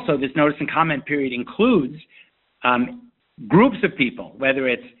 there's also this notice and comment period includes groups of people, whether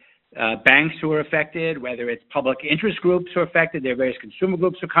it's banks who are affected, whether it's public interest groups who are affected. There are various consumer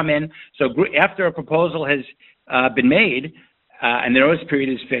groups who come in. So after a proposal has been made and the notice period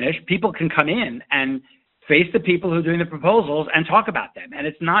is finished, people can come in and face the people who are doing the proposals and talk about them. And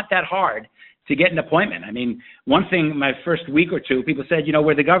it's not that hard to get an appointment. One thing, my first week or two, people said,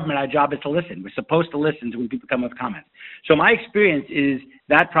 we're the government, our job is to listen. We're supposed to listen to when people come with comments. So my experience is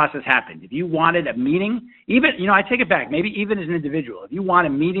that process happened. If you wanted a meeting, even, I take it back, maybe even as an individual, if you want a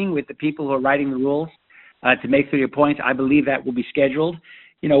meeting with the people who are writing the rules to make through your points, I believe that will be scheduled.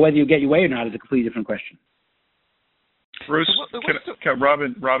 Whether you get your way or not is a completely different question. Bruce,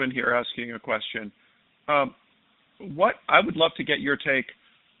 Robin here asking a question. I would love to get your take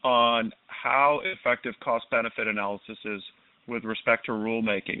on how effective cost-benefit analysis is with respect to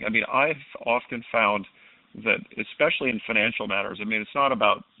rulemaking. I've often found that, especially in financial matters, it's not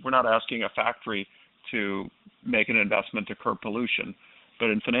about, we're not asking a factory to make an investment to curb pollution,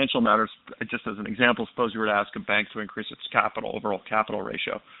 but in financial matters, just as an example, suppose you were to ask a bank to increase its overall capital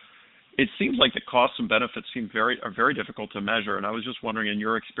ratio. It seems like the costs and benefits are very difficult to measure, and I was just wondering, in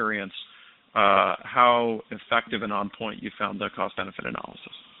your experience, how effective and on point you found the cost-benefit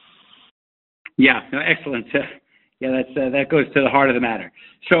analysis. Yeah, no, excellent. That goes to the heart of the matter.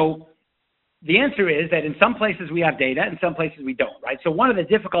 So the answer is that in some places we have data, in some places we don't, right? So one of the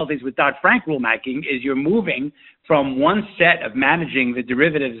difficulties with Dodd-Frank rulemaking is you're moving from one set of managing the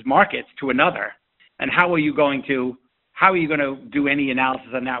derivatives markets to another, and how are you going to do any analysis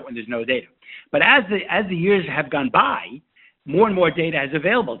on that when there's no data? But as the years have gone by, more and more data is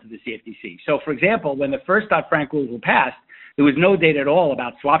available to the CFTC. So, for example, when the first Dodd-Frank rules were passed, there was no data at all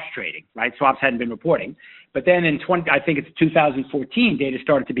about swaps trading, right? Swaps hadn't been reporting. But then I think it's 2014, data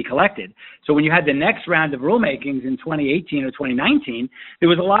started to be collected. So when you had the next round of rulemakings in 2018 or 2019, there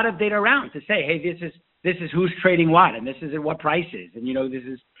was a lot of data around to say, hey, this is who's trading what, and this is at what prices, and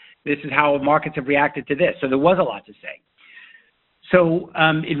this is how markets have reacted to this. So there was a lot to say. So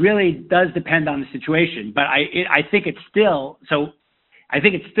it really does depend on the situation, but I think it's still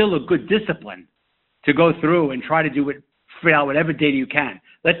a good discipline to go through and try to figure out whatever data you can.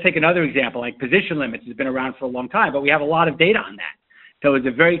 Let's take another example, like position limits has been around for a long time, but we have a lot of data on that. So it's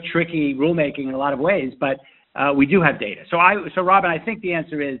a very tricky rulemaking in a lot of ways, but we do have data. So Robin, I think the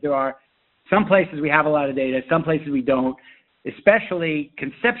answer is there are some places we have a lot of data, some places we don't, especially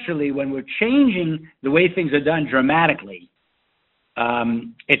conceptually when we're changing the way things are done dramatically.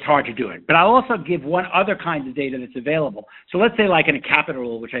 It's hard to do it. But I'll also give one other kind of data that's available. So let's say like in a capital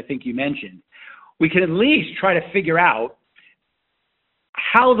rule, which I think you mentioned, we can at least try to figure out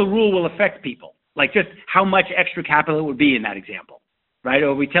how the rule will affect people, like just how much extra capital it would be in that example, right?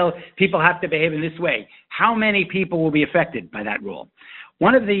 Or we tell people have to behave in this way. How many people will be affected by that rule?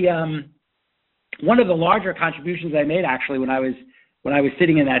 One of the larger contributions I made actually when I was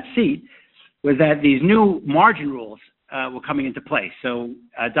sitting in that seat was that these new margin rules were coming into place. So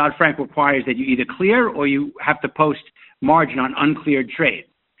Dodd-Frank requires that you either clear or you have to post margin on uncleared trade.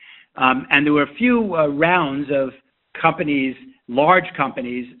 And there were a few rounds of companies, large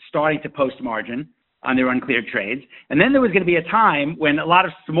companies, starting to post margin on their uncleared trades. And then there was going to be a time when a lot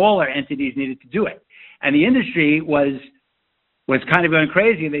of smaller entities needed to do it. And the industry was kind of going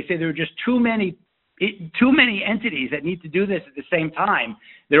crazy. And they said there were just too many entities that need to do this at the same time.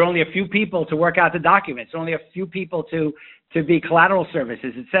 There are only a few people to work out the documents, only a few people to be collateral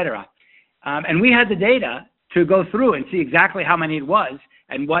services, et cetera. And we had the data to go through and see exactly how many it was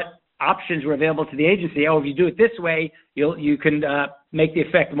and what options were available to the agency. Oh, if you do it this way, you can make the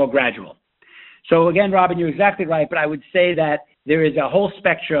effect more gradual. So again, Robin, you're exactly right, but I would say that there is a whole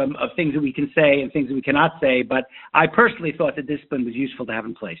spectrum of things that we can say and things that we cannot say, but I personally thought the discipline was useful to have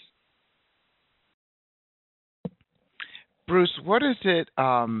in place. Bruce, what is it?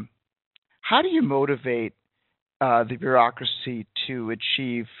 How do you motivate the bureaucracy to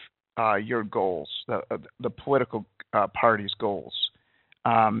achieve your goals, the political party's goals?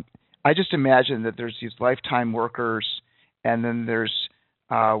 I just imagine that there's these lifetime workers, and then there's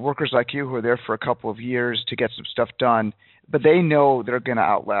workers like you who are there for a couple of years to get some stuff done, but they know they're going to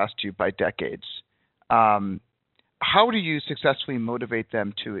outlast you by decades. How do you successfully motivate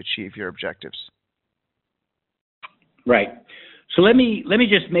them to achieve your objectives? Right. So let me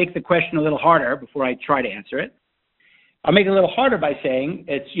just make the question a little harder before I try to answer it. I'll make it a little harder by saying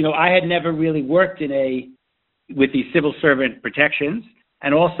it's, I had never really worked with these civil servant protections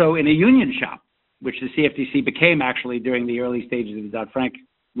and also in a union shop, which the CFTC became actually during the early stages of the Dodd-Frank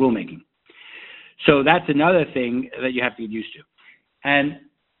rulemaking. So that's another thing that you have to get used to. And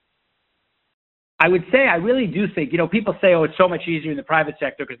I would say I really do think, people say, oh, it's so much easier in the private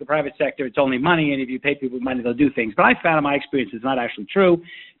sector because the private sector, it's only money, and if you pay people money, they'll do things. But I found in my experience it's not actually true.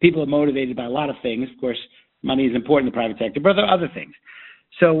 People are motivated by a lot of things. Of course, money is important in the private sector, but there are other things.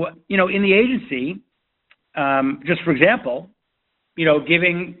 So, in the agency, just for example,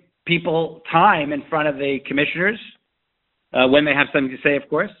 giving people time in front of the commissioners when they have something to say, of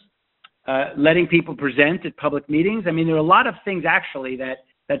course, letting people present at public meetings. I mean, there are a lot of things actually that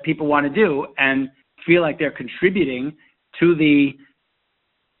people want to do and feel like they're contributing to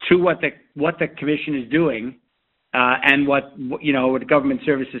what the commission is doing and what government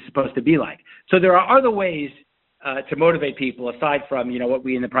service is supposed to be like. So there are other ways to motivate people aside from what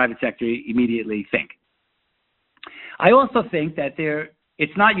we in the private sector immediately think. I also think that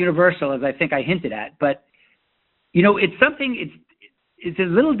it's not universal, as I think I hinted at, but it's a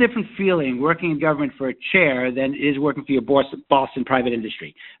little different feeling working in government for a chair than it is working for your boss in private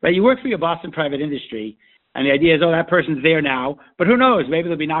industry, right? You work for your boss in private industry, and the idea is, oh, that person's there now, but who knows? Maybe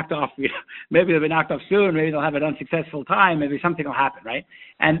they'll be knocked off. Maybe they'll be knocked off soon. Maybe they'll have an unsuccessful time. Maybe something will happen, right?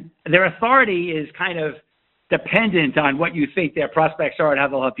 And their authority is kind of dependent on what you think their prospects are and how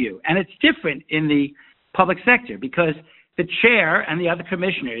they'll help you. And it's different in the public sector because the chair and the other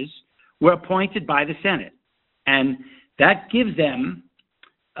commissioners were appointed by the Senate, and that gives them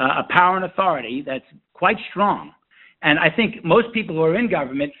a power and authority that's quite strong. And I think most people who are in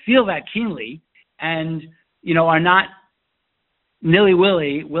government feel that keenly and, are not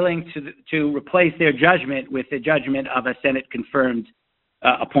nilly-willy willing to replace their judgment with the judgment of a Senate-confirmed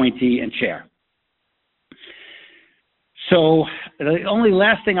appointee and chair. So the only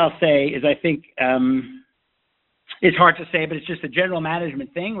last thing I'll say is I think it's hard to say, but it's just a general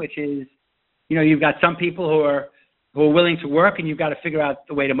management thing, which is, you've got some people who are willing to work, and you've got to figure out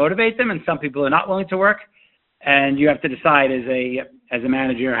the way to motivate them, and some people are not willing to work. and you have to decide as a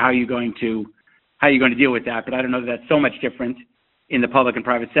manager how you're going to deal with that. But I don't know that that's so much different in the public and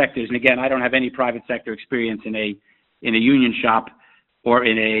private sectors. And again, I don't have any private sector experience in a union shop or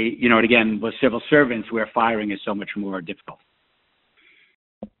in again, with civil servants where firing is so much more difficult.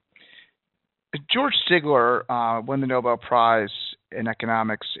 George Stigler won the Nobel Prize in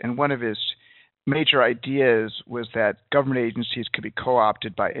economics, and one of his major ideas was that government agencies could be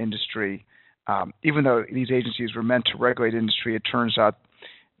co-opted by industry. Even though these agencies were meant to regulate industry, it turns out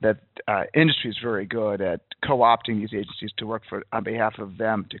that industry is very good at co-opting these agencies to work on behalf of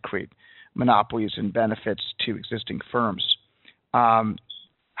them to create monopolies and benefits to existing firms.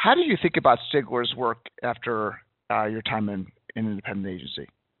 How do you think about Stigler's work after your time in an independent agency?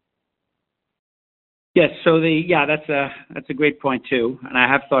 Yes, that's a great point too, and I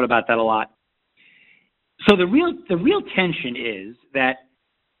have thought about that a lot. So the real tension is that,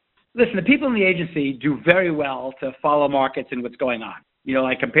 listen, the people in the agency do very well to follow markets and what's going on.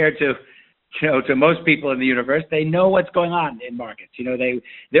 Like compared to, to most people in the universe, they know what's going on in markets.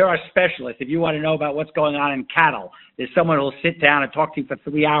 There are specialists. If you want to know about what's going on in cattle, there's someone who will sit down and talk to you for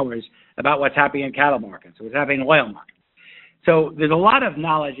 3 hours about what's happening in cattle markets or what's happening in oil markets. So there's a lot of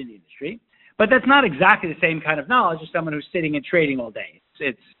knowledge in the industry, but that's not exactly the same kind of knowledge as someone who's sitting and trading all day.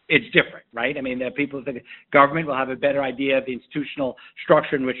 It's different, right? I mean, the people, the government will have a better idea of the institutional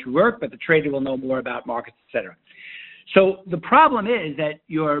structure in which we work, but the trader will know more about markets, et cetera. So the problem is that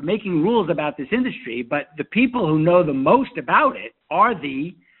you're making rules about this industry, but the people who know the most about it are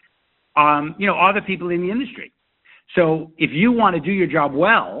the people in the industry. So if you want to do your job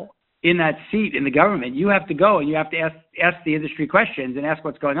well in that seat in the government, you have to go and you have to ask the industry questions and ask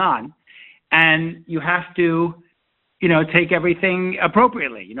what's going on, and you have to take everything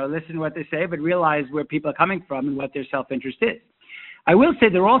appropriately, listen to what they say, but realize where people are coming from and what their self-interest is. I will say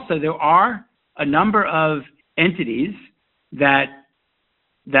there are a number of entities that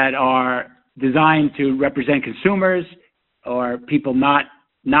are designed to represent consumers or people not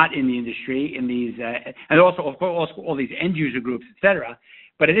in the industry, in these, and also, of course, all these end user groups, et cetera.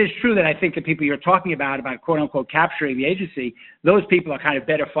 But it is true that I think the people you're talking about quote unquote capturing the agency, those people are kind of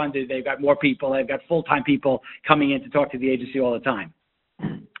better funded. They've got more people. They've got full-time people coming in to talk to the agency all the time.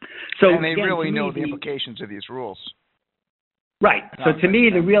 So and they really know the implications of these rules. Right. So to me,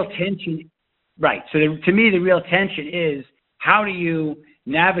 the real tension. Right. So to me, the real tension is how do you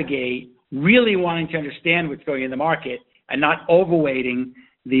navigate really wanting to understand what's going in the market and not overweighting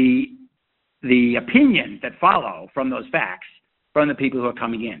the opinions that follow from those facts from the people who are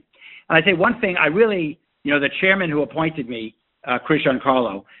coming in. And I say one thing, I really, the chairman who appointed me, Chris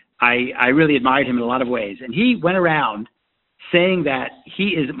Giancarlo, I really admired him in a lot of ways. And he went around saying that he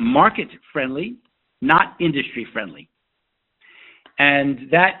is market friendly, not industry friendly. And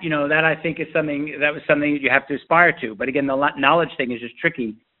that I think is something you have to aspire to. But again, the knowledge thing is just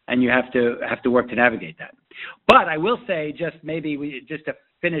tricky, and you have to work to navigate that. But I will say, just to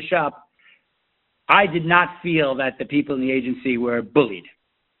finish up, I did not feel that the people in the agency were bullied.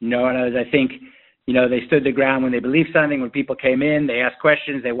 And I think, they stood their ground when they believed something. When people came in, they asked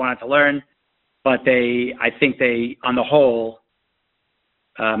questions, they wanted to learn. But I think they, on the whole,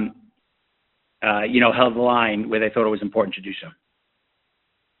 held the line where they thought it was important to do so.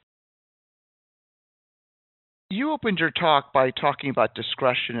 You opened your talk by talking about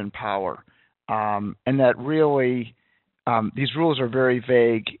discretion and power, and that really these rules are very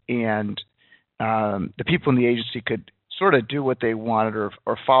vague, and the people in the agency could sort of do what they wanted or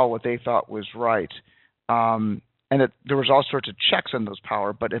follow what they thought was right, and that there was all sorts of checks on those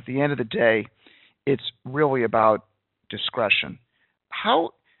power. But at the end of the day, it's really about discretion.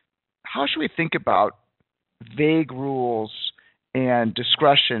 How should we think about vague rules and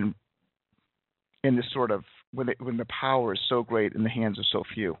discretion in this sort of when the power is so great in the hands of so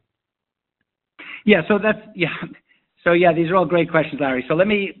few? Yeah. So these are all great questions, Larry. So why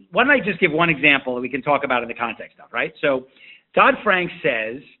don't I just give one example that we can talk about in the context of, right? So Dodd-Frank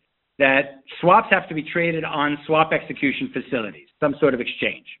says that swaps have to be traded on swap execution facilities, some sort of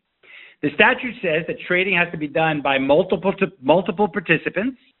exchange. The statute says that trading has to be done by multiple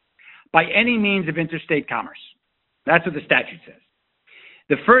participants by any means of interstate commerce. That's what the statute says.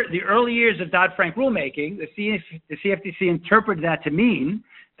 The early years of Dodd-Frank rulemaking, the CFTC interpreted that to mean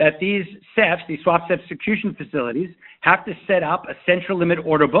that these SEFs, these swap execution facilities, have to set up a central limit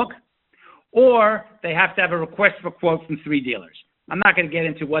order book, or they have to have a request for quote from 3 dealers. I'm not going to get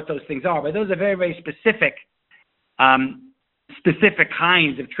into what those things are, but those are very, very specific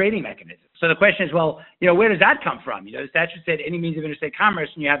kinds of trading mechanisms. So the question is, well, where does that come from? The statute said any means of interstate commerce,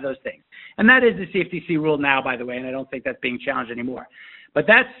 and you have those things. And that is the CFTC rule now, by the way, and I don't think that's being challenged anymore. But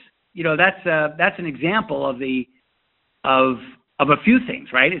that's an example of a few things,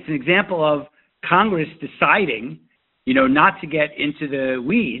 right? It's an example of Congress deciding, not to get into the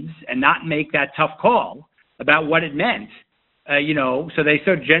weeds and not make that tough call about what it meant. So they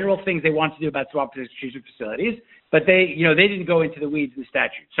said general things they want to do about swap execution facilities, but they didn't go into the weeds in the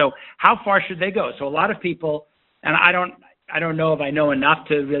statute. So how far should they go? So a lot of people, and I don't know if I know enough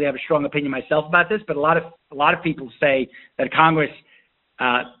to really have a strong opinion myself about this, but a lot of people say that Congress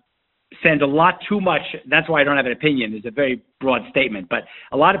sends a lot too much. That's why I don't have an opinion. It's a very broad statement, but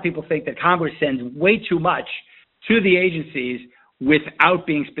a lot of people think that Congress sends way too much to the agencies without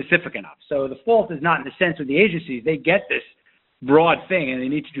being specific enough. So the fault is not in the sense of the agencies. They get this broad thing and they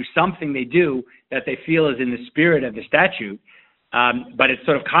need to do something they do that they feel is in the spirit of the statute. But it's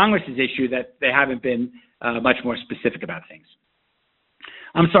sort of Congress's issue that they haven't been much more specific about things.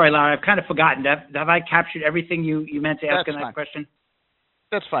 I'm sorry, Larry, I've kind of forgotten. Have I captured everything you meant to ask in that question?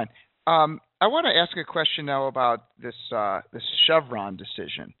 That's fine. I want to ask a question now about this Chevron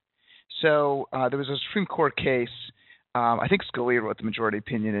decision. So there was a Supreme Court case. I think Scalia wrote the majority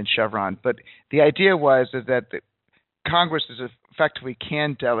opinion in Chevron, but the idea was that Congress effectively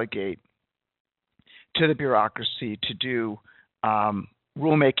can delegate to the bureaucracy to do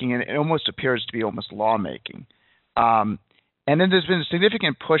rulemaking, and it almost appears to be almost lawmaking. And then there's been a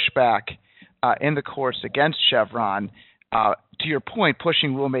significant pushback in the courts against Chevron, to your point,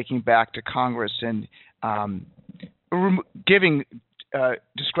 pushing rulemaking back to Congress and giving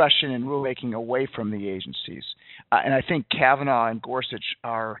discretion in rulemaking away from the agencies. And I think Kavanaugh and Gorsuch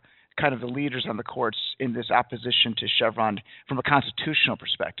are kind of the leaders on the courts in this opposition to Chevron from a constitutional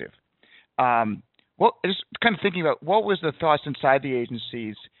perspective. Just kind of thinking about what was the thoughts inside the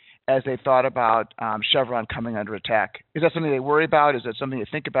agencies as they thought about Chevron coming under attack. Is that something they worry about? Is that something they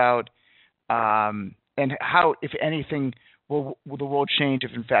think about? And how, if anything, will the world change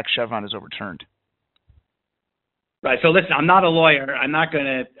if, in fact, Chevron is overturned? Right. So listen, I'm not a lawyer. I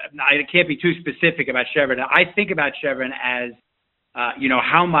can't be too specific about Chevron. I think about Chevron as,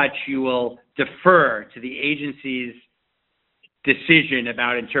 how much you will defer to the agency's decision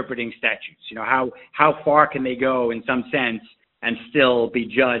about interpreting statutes. How far can they go in some sense and still be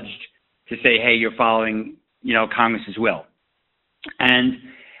judged to say, hey, you're following, Congress's will. And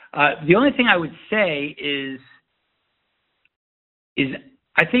the only thing I would say is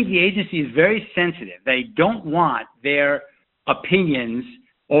I think the agency is very sensitive. They don't want their opinions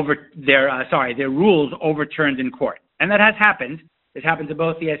their rules overturned in court. And that has happened. It happened to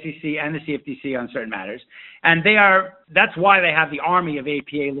both the SEC and the CFTC on certain matters. And that's why they have the army of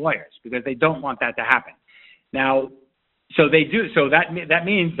APA lawyers, because they don't want that to happen. Now, so they do. So that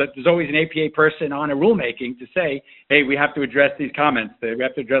means that there's always an APA person on a rulemaking to say, hey, we have to address these comments. We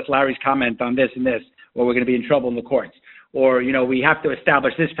have to address Larry's comment on this and this, or we're going to be in trouble in the courts. Or, we have to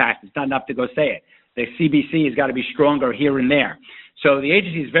establish this fact. It's not enough to go say it. The CBC has got to be stronger here and there. So the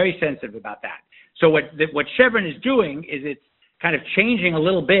agency is very sensitive about that. So what Chevron is doing is it's kind of changing a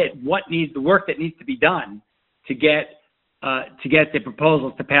little bit the work that needs to be done to get the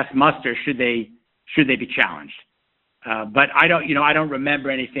proposals to pass muster should they be challenged. But I don't remember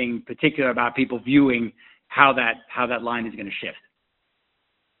anything particular about people viewing how that line is going to shift.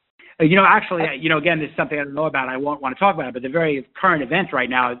 Actually, again, this is something I don't know about. I won't want to talk about it, but the very current event right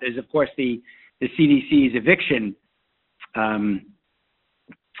now is, of course, the CDC's eviction,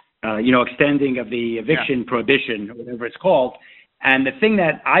 extending of the eviction prohibition, or whatever it's called. And the thing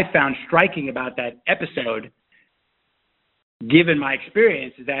that I found striking about that episode, given my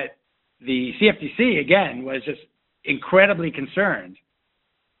experience, is that the CFTC, again, was just incredibly concerned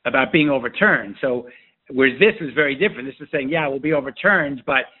about being overturned. So whereas this was very different. This was saying, yeah, we'll be overturned,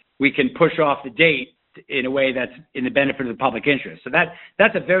 but we can push off the date in a way that's in the benefit of the public interest. So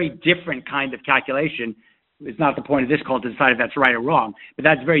that's a very different kind of calculation. It's not the point of this call to decide if that's right or wrong, but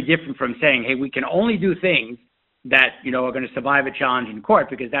that's very different from saying, hey, we can only do things that, are going to survive a challenge in court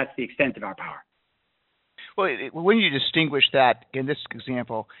because that's the extent of our power. Well, when you distinguish that, in this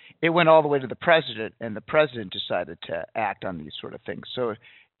example, it went all the way to the president, and the president decided to act on these sort of things. So,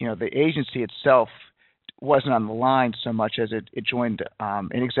 the agency itself wasn't on the line so much as it joined an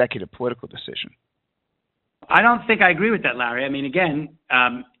executive political decision. I don't think I agree with that, Larry. I mean, again,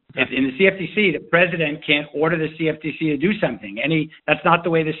 if in the CFTC, the president can't order the CFTC to do something. That's not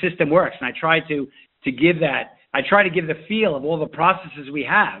the way the system works. And I try to give the feel of all the processes we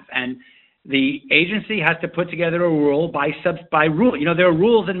have. And the agency has to put together a rule by rule. There are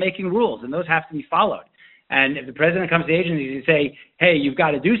rules in making rules, and those have to be followed. And if the president comes to the agency and say, hey, you've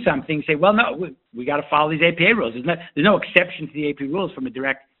got to do something, say, well, no, we got to follow these APA rules. There's no exception to the APA rules from a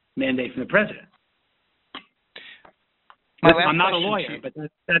direct mandate from the president. I'm not a lawyer, but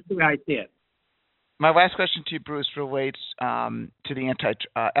that's the way I see it. My last question to you, Bruce, relates to the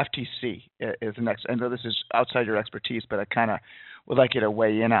FTC is the next. I know this is outside your expertise, but I kind of would like you to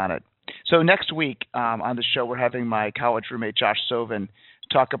weigh in on it. So next week on the show, we're having my college roommate, Josh Sovin,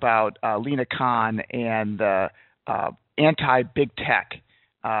 talk about Lina Khan and the anti-big tech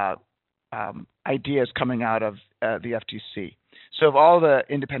ideas coming out of the FTC. So of all the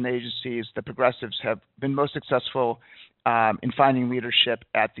independent agencies, the progressives have been most successful in finding leadership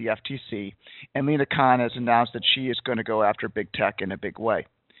at the FTC, and Lina Khan has announced that she is going to go after big tech in a big way.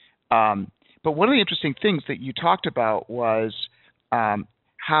 But one of the interesting things that you talked about was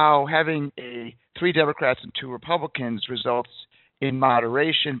how having 3 Democrats and 2 Republicans results in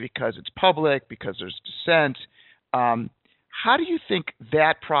moderation because it's public, because there's dissent. How do you think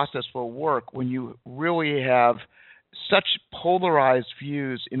that process will work when you really have such polarized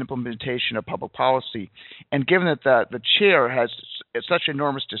views in implementation of public policy, and given that the chair has such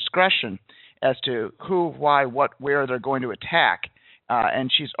enormous discretion as to who, why, what, where they're going to attack, and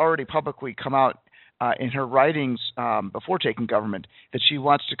she's already publicly come out in her writings before taking government that she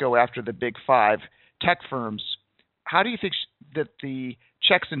wants to go after the big 5 tech firms, how do you think that the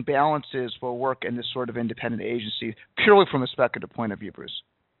checks and balances will work in this sort of independent agency, purely from a speculative point of view, Bruce?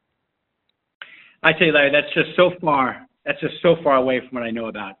 I tell you, Larry, that's just so far away from what I know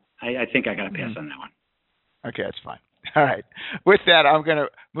about. I think I got to pass on that one. Okay, that's fine. All right. With that, I'm going to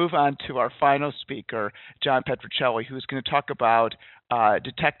move on to our final speaker, John Petruccelli, who's going to talk about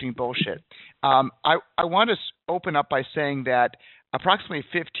detecting bullshit. I want to open up by saying that approximately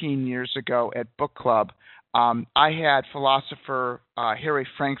 15 years ago at Book Club, I had philosopher Harry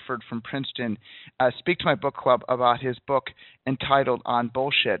Frankfurt from Princeton speak to my book club about his book entitled On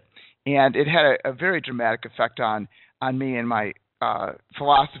Bullshit. And it had a very dramatic effect on me and my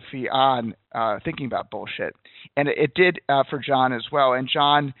philosophy on thinking about bullshit. And it did for John as well. And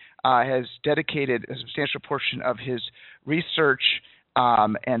John has dedicated a substantial portion of his research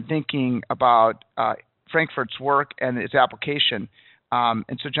and thinking about Frankfurt's work and its application.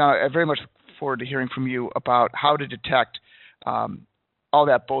 And so, John, I very much look forward to hearing from you about how to detect all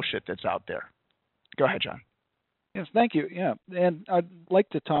that bullshit that's out there. Go ahead, John. Yes, thank you. Yeah, and I'd like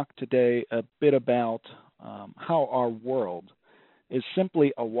to talk today a bit about how our world is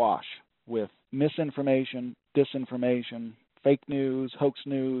simply awash with misinformation, disinformation, fake news, hoax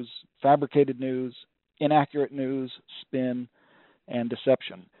news, fabricated news, inaccurate news, spin, and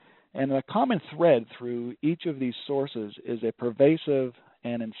deception. And a common thread through each of these sources is a pervasive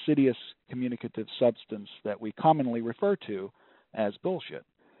and insidious communicative substance that we commonly refer to as bullshit,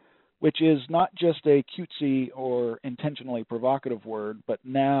 which is not just a cutesy or intentionally provocative word, but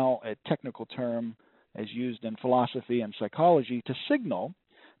now a technical term as used in philosophy and psychology to signal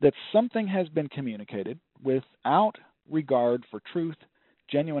that something has been communicated without regard for truth,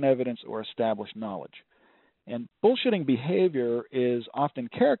 genuine evidence, or established knowledge. And bullshitting behavior is often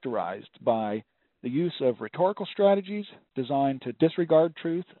characterized by the use of rhetorical strategies designed to disregard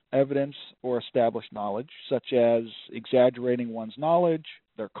truth, evidence, or established knowledge, such as exaggerating one's knowledge,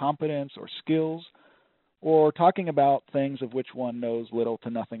 their competence or skills, or talking about things of which one knows little to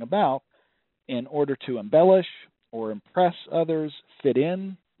nothing about in order to embellish or impress others, fit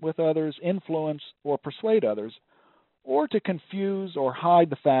in with others, influence or persuade others, or to confuse or hide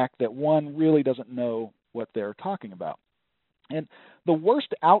the fact that one really doesn't know what they're talking about. And the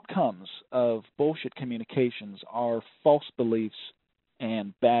worst outcomes of bullshit communications are false beliefs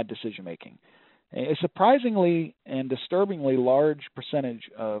and bad decision making. A surprisingly and disturbingly large percentage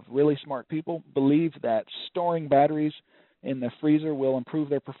of really smart people believe that storing batteries in the freezer will improve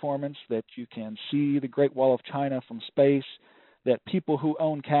their performance, that you can see the Great Wall of China from space, that people who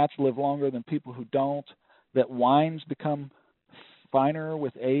own cats live longer than people who don't, that wines become finer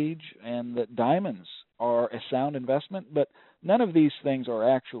with age, and that diamonds are a sound investment. But none of these things are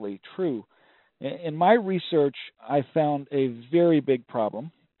actually true. In my research, I found a very big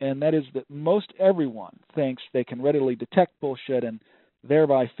problem, and that is that most everyone thinks they can readily detect bullshit and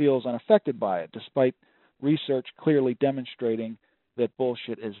thereby feels unaffected by it, despite research clearly demonstrating that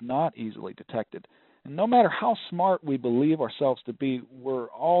bullshit is not easily detected. And no matter how smart we believe ourselves to be, we're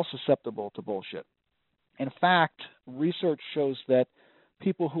all susceptible to bullshit. In fact, research shows that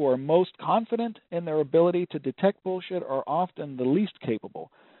people who are most confident in their ability to detect bullshit are often the least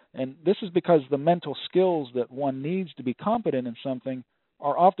capable. And this is because the mental skills that one needs to be competent in something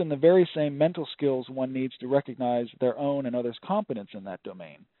are often the very same mental skills one needs to recognize their own and others' competence in that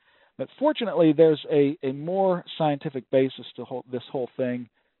domain. But fortunately, there's a more scientific basis to this whole thing,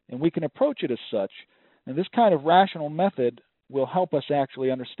 and we can approach it as such. And this kind of rational method will help us actually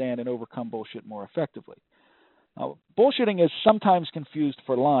understand and overcome bullshit more effectively. Bullshitting is sometimes confused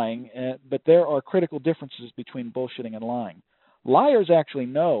for lying, but there are critical differences between bullshitting and lying. Liars actually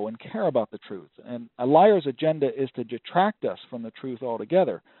know and care about the truth, and a liar's agenda is to detract us from the truth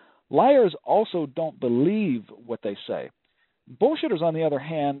altogether. Liars also don't believe what they say. Bullshitters, on the other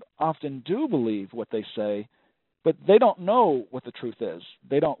hand, often do believe what they say, but they don't know what the truth is.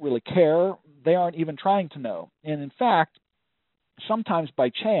 They don't really care. They aren't even trying to know. And in fact, sometimes by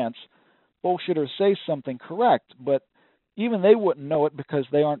chance, bullshitters say something correct, but even they wouldn't know it because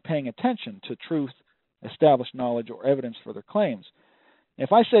they aren't paying attention to truth, established knowledge, or evidence for their claims.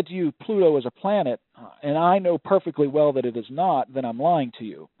 If I said to you Pluto is a planet, and I know perfectly well that it is not, then I'm lying to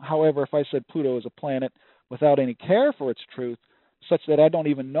you. However, if I said Pluto is a planet without any care for its truth, such that I don't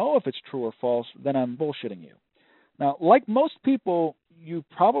even know if it's true or false, then I'm bullshitting you. Now, like most people, you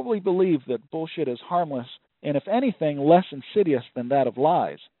probably believe that bullshit is harmless and, if anything, less insidious than that of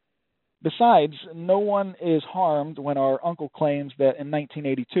lies. Besides, no one is harmed when our uncle claims that in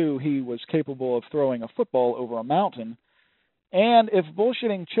 1982 he was capable of throwing a football over a mountain. And if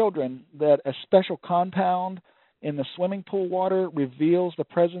bullshitting children that a special compound in the swimming pool water reveals the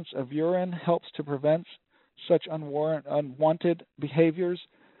presence of urine helps to prevent such unwanted behaviors,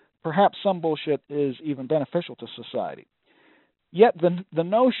 perhaps some bullshit is even beneficial to society. Yet the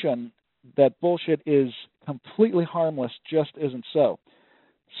notion that bullshit is completely harmless just isn't so.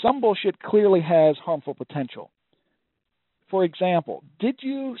 Some bullshit clearly has harmful potential. For example, did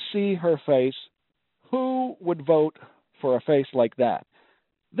you see her face? Who would vote for a face like that?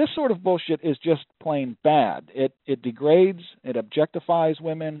 This sort of bullshit is just plain bad. It degrades, it objectifies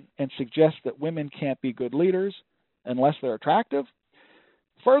women, and suggests that women can't be good leaders unless they're attractive.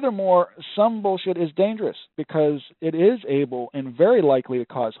 Furthermore, some bullshit is dangerous because it is able and very likely to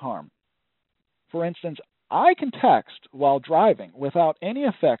cause harm. For instance, I can text while driving without any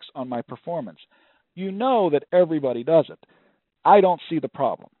effects on my performance. You know that everybody does it. I don't see the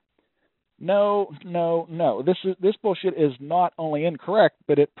problem. No. This bullshit is not only incorrect,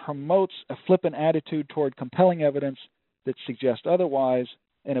 but it promotes a flippant attitude toward compelling evidence that suggests otherwise,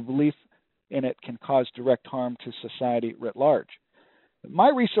 and a belief in it can cause direct harm to society writ large. My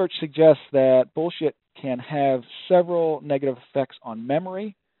research suggests that bullshit can have several negative effects on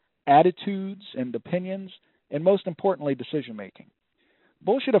memory, attitudes and opinions, and most importantly, decision-making.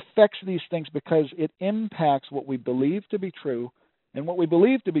 Bullshit affects these things because it impacts what we believe to be true, and what we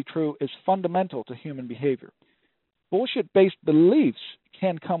believe to be true is fundamental to human behavior. Bullshit-based beliefs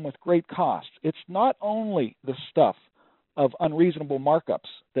can come with great cost. It's not only the stuff of unreasonable markups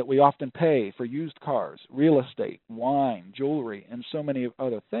that we often pay for used cars, real estate, wine, jewelry, and so many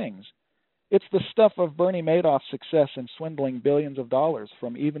other things. It's the stuff of Bernie Madoff's success in swindling billions of dollars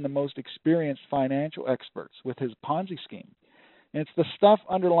from even the most experienced financial experts with his Ponzi scheme. And it's the stuff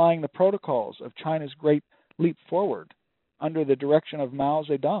underlying the protocols of China's Great Leap Forward under the direction of Mao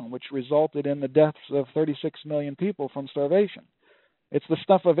Zedong, which resulted in the deaths of 36 million people from starvation. It's the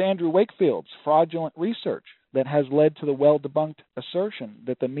stuff of Andrew Wakefield's fraudulent research that has led to the well-debunked assertion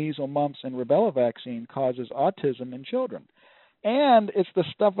that the measles, mumps, and rubella vaccine causes autism in children. And it's the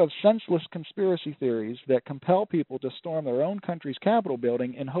stuff of senseless conspiracy theories that compel people to storm their own country's Capitol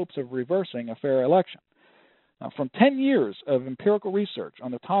building in hopes of reversing a fair election. Now, from 10 years of empirical research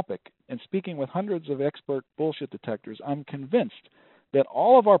on the topic and speaking with hundreds of expert bullshit detectors, I'm convinced that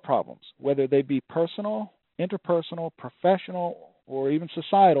all of our problems, whether they be personal, interpersonal, professional, or even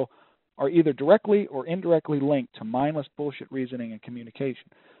societal, are either directly or indirectly linked to mindless bullshit reasoning and communication.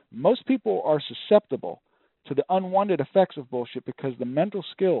 Most people are susceptible to the unwanted effects of bullshit because the mental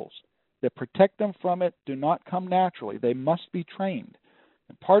skills that protect them from it do not come naturally. They must be trained.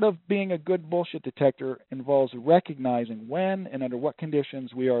 And part of being a good bullshit detector involves recognizing when and under what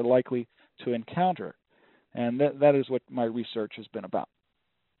conditions we are likely to encounter it. And that is what my research has been about.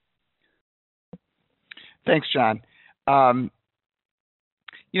 Thanks, John.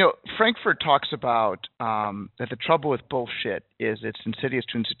 Frankfurt talks about that the trouble with bullshit is it's insidious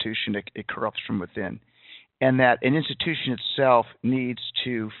to institution, it corrupts from within, and that an institution itself needs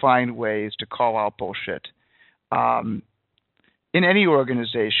to find ways to call out bullshit. In any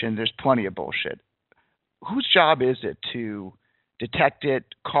organization, there's plenty of bullshit. Whose job is it to detect it,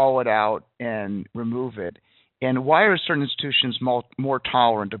 call it out, and remove it? And why are certain institutions more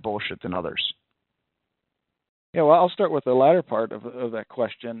tolerant of bullshit than others? Yeah, well, I'll start with the latter part of that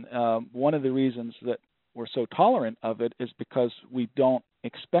question. One of the reasons that we're so tolerant of it is because we don't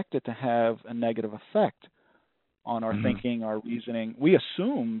expect it to have a negative effect on our thinking, our reasoning. We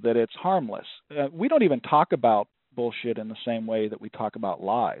assume that it's harmless. We don't even talk about bullshit in the same way that we talk about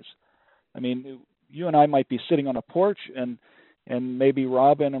lies. I mean, you and I might be sitting on a porch and and maybe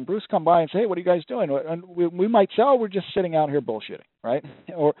Robin and Bruce come by and say, "Hey, what are you guys doing?" And we might say, "Oh, we're just sitting out here bullshitting," right?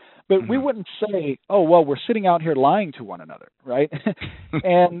 But we wouldn't say, "Oh, well, we're sitting out here lying to one another," right?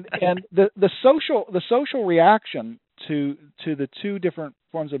 and the social reaction to the two different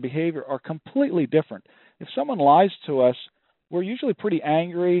forms of behavior are completely different. If someone lies to us, we're usually pretty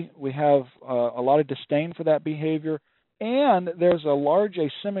angry. We have a lot of disdain for that behavior, and there's a large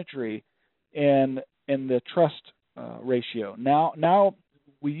asymmetry in the trust ratio. Now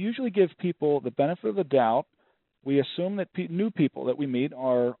we usually give people the benefit of the doubt. We assume that new people that we meet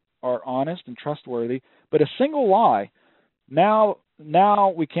are honest and trustworthy, but a single lie, now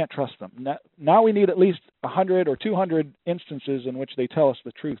we can't trust them. Now we need at least 100 or 200 instances in which they tell us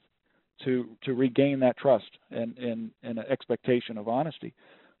the truth to regain that trust and an expectation of honesty.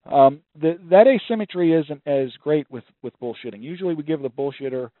 That asymmetry isn't as great with bullshitting. Usually we give the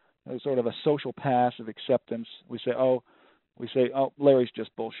bullshitter sort of a social pass of acceptance. We say, oh, Larry's just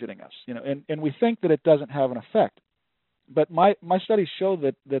bullshitting us, and we think that it doesn't have an effect. But my studies show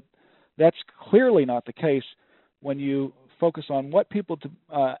that that's clearly not the case when you focus on what people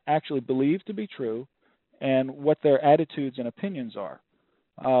actually believe to be true and what their attitudes and opinions are.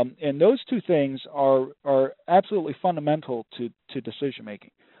 And those two things are absolutely fundamental to decision making.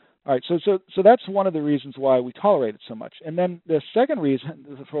 All right, so that's one of the reasons why we tolerate it so much. And then the second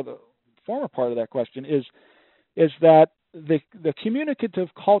reason for the former part of that question is that the communicative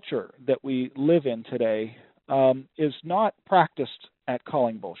culture that we live in today is not practiced at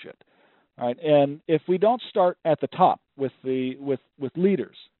calling bullshit. All right, and if we don't start at the top with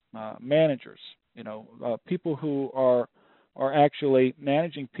leaders, managers, people who are actually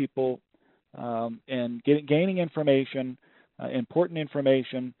managing people and gaining information, important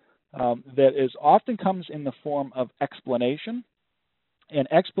information that is often comes in the form of explanation, and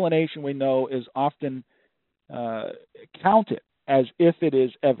explanation we know is often counted as if it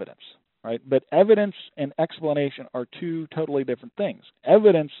is evidence, right? But evidence and explanation are two totally different things.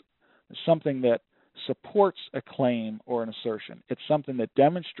 Evidence is something that supports a claim or an assertion. It's something that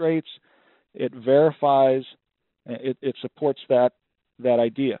demonstrates, it verifies, it supports that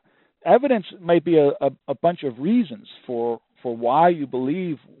idea. Evidence may be a bunch of reasons for why you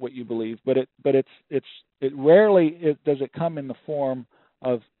believe what you believe, but it rarely does it come in the form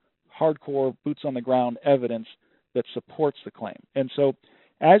of hardcore boots on the ground evidence that supports the claim. And so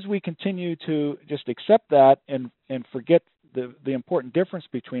as we continue to just accept that and forget the important difference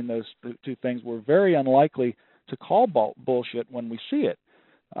between those two things, we're very unlikely to call bullshit when we see it.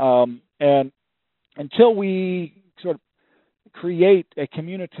 And until we sort of create a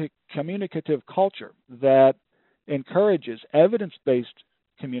communicative culture that encourages evidence-based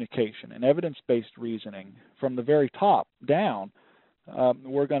communication and evidence-based reasoning from the very top down, I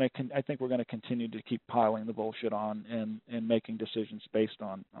think we're going to continue to keep piling the bullshit on and making decisions based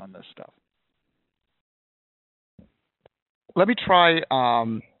on this stuff. Let me try.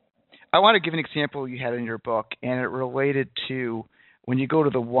 I want to give an example you had in your book, and it related to when you go to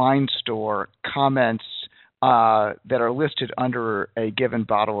the wine store, comments that are listed under a given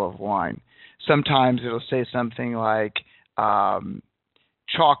bottle of wine. Sometimes it'll say something like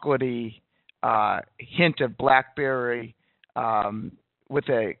chocolatey, hint of blackberry with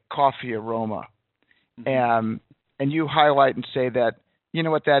a coffee aroma. And you highlight and say that, you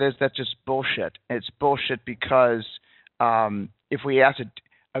know what that is? That's just bullshit. And it's bullshit because if we asked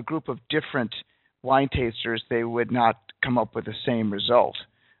a group of different wine tasters, they would not come up with the same result.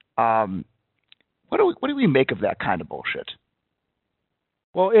 What do we make of that kind of bullshit?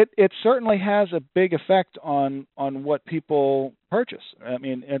 Well, it certainly has a big effect on what people purchase. I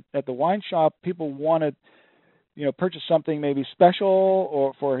mean, at the wine shop, people want to, purchase something maybe special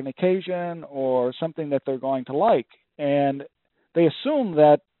or for an occasion or something that they're going to like, and they assume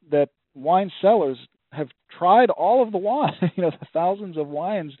that wine sellers have tried all of the wine, the thousands of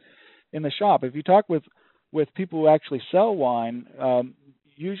wines in the shop. If you talk with people who actually sell wine,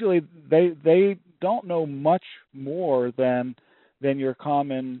 usually they don't know much more than your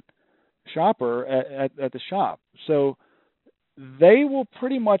common shopper at the shop. So they will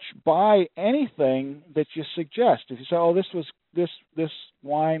pretty much buy anything that you suggest. If you say, "Oh, this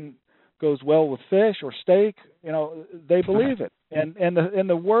wine goes well with fish or steak," they believe it. And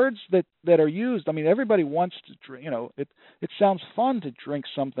the words that are used, I mean, everybody wants to drink. It sounds fun to drink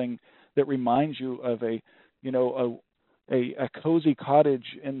something that reminds you of a cozy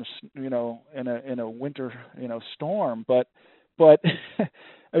cottage in a winter storm, but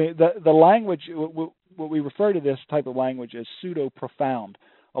I mean the language, what we refer to this type of language as pseudo profound.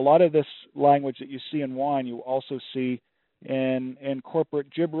 A lot of this language that you see in wine, you also see in corporate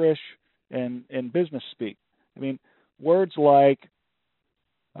gibberish and business speak. I mean, words like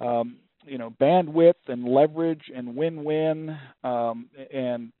bandwidth and leverage and win-win,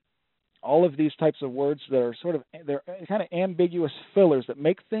 and all of these types of words that are they're kind of ambiguous fillers that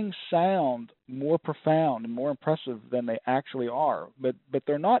make things sound more profound and more impressive than they actually are. But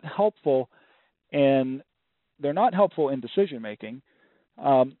they're not helpful, and they're not helpful in decision making.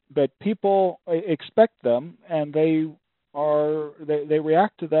 But people expect them, and they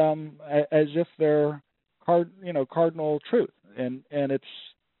react to them as if they're cardinal truth, and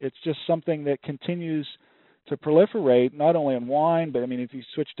it's just something that continues to proliferate, not only in wine, but I mean, if you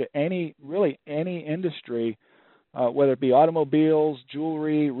switch to any industry, whether it be automobiles,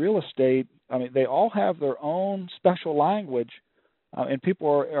 jewelry, real estate, I mean, they all have their own special language, and people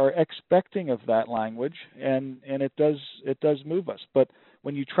are expecting of that language, and it does move us. But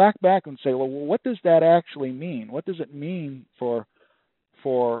when you track back and say, well, what does that actually mean? What does it mean for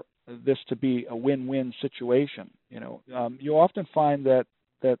this to be a win-win situation? You often find that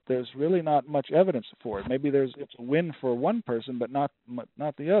there's really not much evidence for it. Maybe it's a win for one person, but not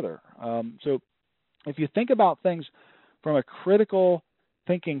the other. So if you think about things from a critical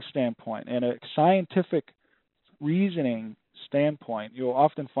thinking standpoint and a scientific reasoning standpoint, you'll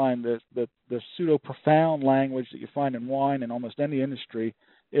often find that the pseudo-profound language that you find in wine and almost any industry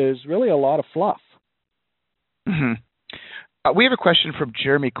is really a lot of fluff. Mm-hmm. We have a question from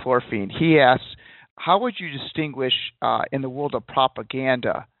Jeremy Chlorfine. He asks, how would you distinguish in the world of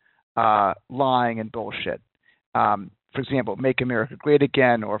propaganda lying and bullshit? For example, Make America Great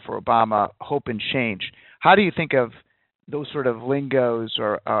Again, or for Obama, Hope and Change. How do you think of those sort of lingos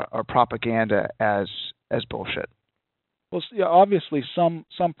or propaganda as bullshit? Well, obviously, some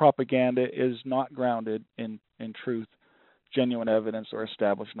propaganda is not grounded in truth, genuine evidence, or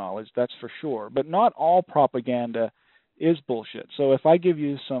established knowledge. That's for sure. But not all propaganda is bullshit. So if I give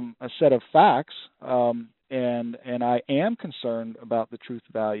you a set of facts, and I am concerned about the truth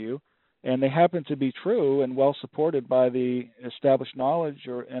value, and they happen to be true and well supported by the established knowledge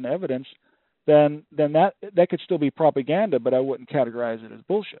and evidence, then that could still be propaganda, but I wouldn't categorize it as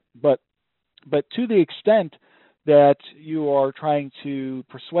bullshit. But to the extent that you are trying to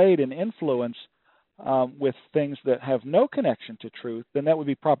persuade and influence with things that have no connection to truth, then that would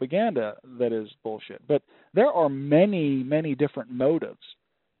be propaganda that is bullshit. But there are many, many different motives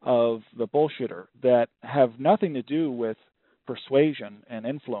of the bullshitter that have nothing to do with persuasion and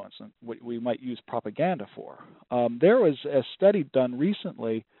influence, and what we might use propaganda for. There was a study done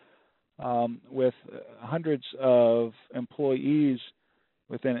recently with hundreds of employees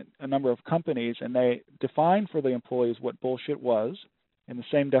within a number of companies, and they defined for the employees what bullshit was, in the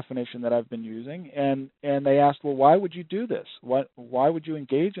same definition that I've been using, and they asked, well, why would you do this? Why would you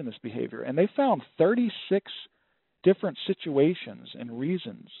engage in this behavior? And they found 36 different situations and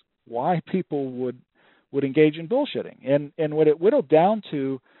reasons why people would engage in bullshitting. And what it whittled down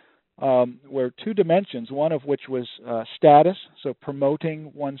to were two dimensions, one of which was status, so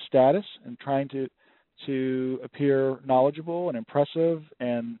promoting one's status and trying to appear knowledgeable and impressive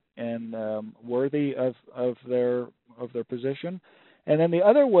and worthy of their position. And then the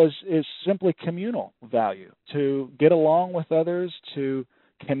other is simply communal value, to get along with others, to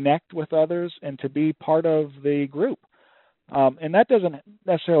connect with others, and to be part of the group. And that doesn't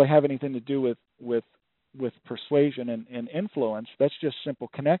necessarily have anything to do with persuasion and influence. That's just simple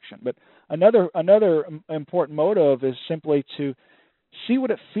connection. But another important motive is simply to see what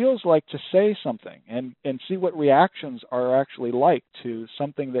it feels like to say something, and see what reactions are actually like to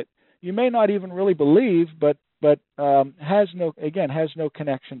something that you may not even really believe, but has no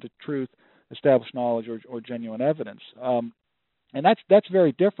connection to truth, established knowledge, or genuine evidence. And that's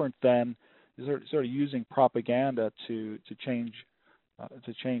very different than sort of using propaganda to change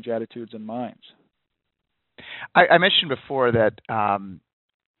attitudes and minds. I mentioned before that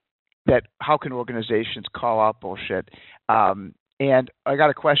how can organizations call out bullshit? And I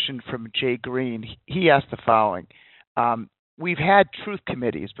got a question from Jay Green. He asked the following. We've had truth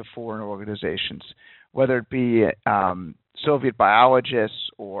committees before in organizations, whether it be Soviet biologists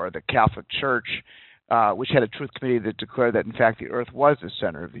or the Catholic Church, which had a truth committee that declared that, in fact, the Earth was the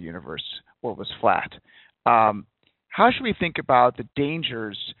center of the universe or was flat. How should we think about the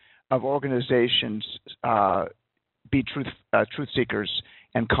dangers of organizations be truth seekers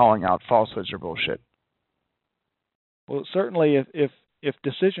and calling out falsehoods or bullshit? Well, certainly if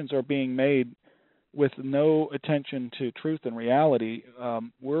decisions are being made with no attention to truth and reality,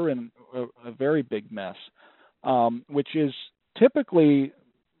 we're in a very big mess, which is typically,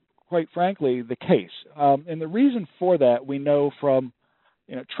 quite frankly, the case. And the reason for that, we know from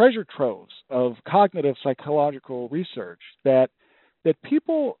treasure troves of cognitive psychological research that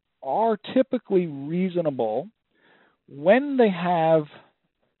people are typically reasonable when they have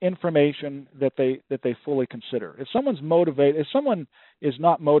information that they fully consider. If someone's motivated, if someone is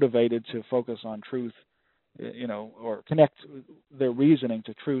not motivated to focus on truth, or connect their reasoning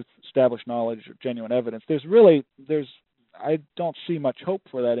to truth, established knowledge, or genuine evidence, I don't see much hope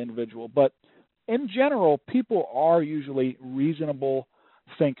for that individual. But in general, people are usually reasonable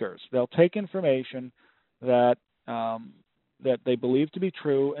thinkers. They'll take information that they believe to be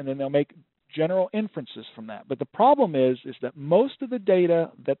true, and then they'll make general inferences from that. But the problem is that most of the data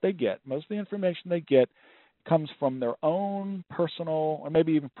that they get, most of the information they get, comes from their own personal or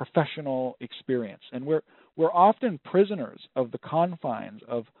maybe even professional experience. And we're often prisoners of the confines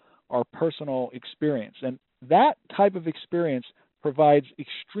of our personal experience. And that type of experience provides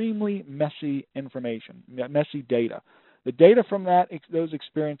extremely messy information, messy data. The data from those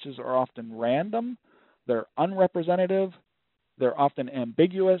experiences are often random, they're unrepresentative, they're often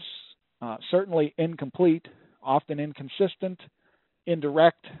ambiguous, certainly incomplete, often inconsistent,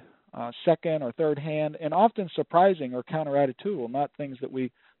 indirect, second or third hand, and often surprising or counterattitudinal, not things that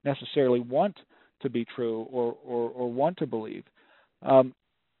we necessarily want to be true or want to believe.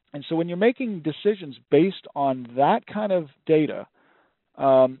 And so when you're making decisions based on that kind of data,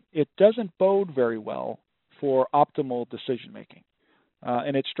 it doesn't bode very well for optimal decision making.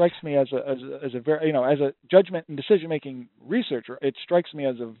 And it strikes me as a very, as a judgment and decision making researcher, it strikes me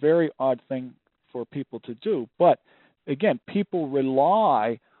as a very odd thing for people to do. But again, people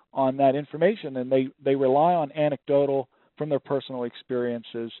rely on that information, and they rely on anecdotal from their personal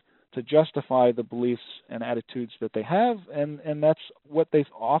experiences to justify the beliefs and attitudes that they have, and that's what they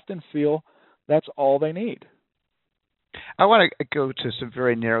often feel that's all they need. I want to go to some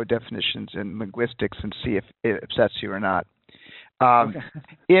very narrow definitions in linguistics and see if it upsets you or not. Okay.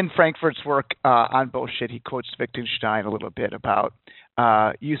 In Frankfurt's work on bullshit, he quotes Wittgenstein a little bit about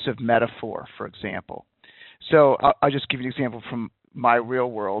use of metaphor, for example. So I'll just give you an example from my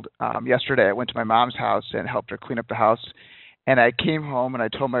real world. Yesterday, I went to my mom's house and helped her clean up the house. And I came home and I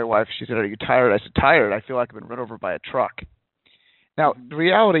told my wife, she said, "Are you tired?" I said, "Tired. I feel like I've been run over by a truck." Now, the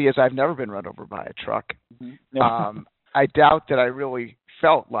reality is I've never been run over by a truck. Mm-hmm. I doubt that I really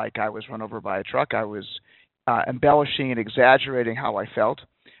felt like I was run over by a truck. I was embellishing and exaggerating how I felt.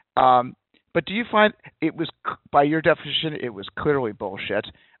 But do you find it was, by your definition, it was clearly bullshit?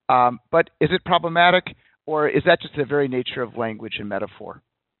 But is it problematic, or is that just the very nature of language and metaphor?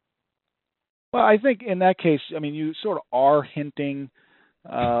 Well, I think in that case, you sort of are hinting.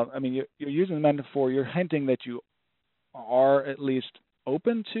 You're using the metaphor. You're hinting that you are at least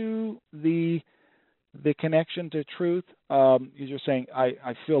open to the connection to truth. You're saying,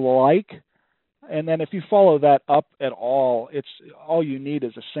 I feel like, and then if you follow that up at all, it's all you need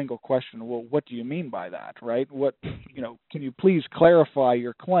is a single question. Well, what do you mean by that, right? What, can you please clarify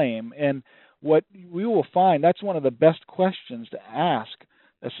your claim? And what we will find, that's one of the best questions to ask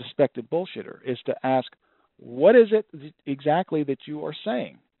a suspected bullshitter, is to ask, what is it exactly that you are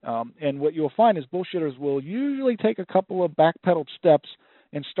saying? And what you'll find is bullshitters will usually take a couple of backpedaled steps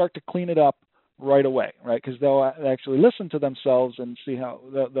and start to clean it up right away, right? Because they'll actually listen to themselves and see how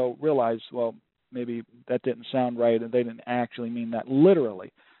they'll realize, well, maybe that didn't sound right and they didn't actually mean that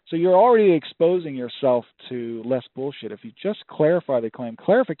literally. So you're already exposing yourself to less bullshit. If you just clarify the claim,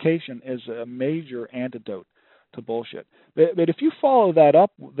 clarification is a major antidote to bullshit. But if you follow that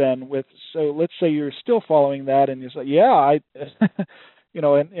up then with, so let's say you're still following that and you say, yeah,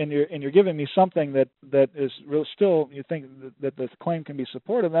 and you're giving me something that is real, still you think that the claim can be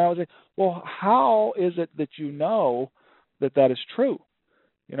supported, and I would say, well, how is it that you know that is true?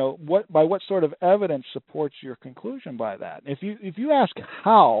 By what sort of evidence supports your conclusion by that? If you ask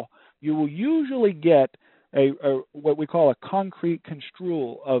how, you will usually get a what we call a concrete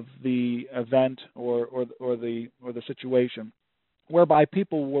construal of the event or the situation, whereby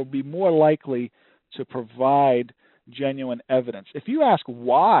people will be more likely to provide genuine evidence. If you ask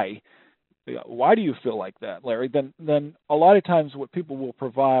why do you feel like that, Larry, then a lot of times what people will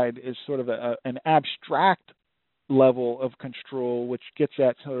provide is sort of an abstract level of construal, which gets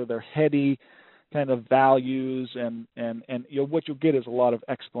at sort of their heady kind of values, and what you'll get is a lot of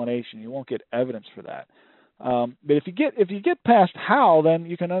explanation. You won't get evidence for that. But if you get past how, then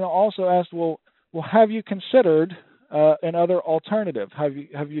you can also ask, well, have you considered another alternative? Have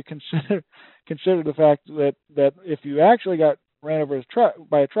you considered the fact that if you actually got ran over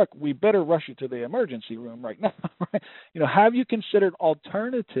by a truck, we better rush you to the emergency room right now? Right? Have you considered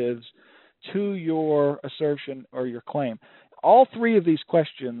alternatives to your assertion or your claim? All three of these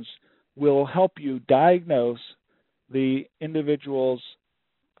questions will help you diagnose the individual's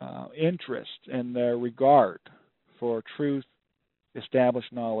interest and their regard for truth,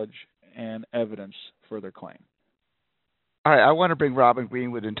 established knowledge, and evidence for their claim. All right, I want to bring Robin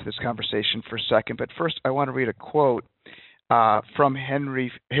Greenwood into this conversation for a second, but first I want to read a quote from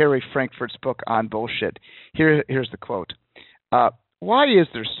Harry Frankfurt's book on bullshit. Here's the quote. Why is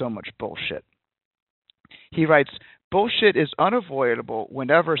there so much bullshit? He writes, bullshit is unavoidable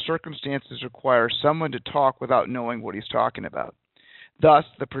whenever circumstances require someone to talk without knowing what he's talking about. Thus,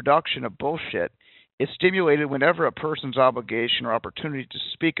 the production of bullshit is stimulated whenever a person's obligation or opportunity to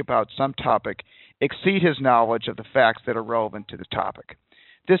speak about some topic exceed his knowledge of the facts that are relevant to the topic.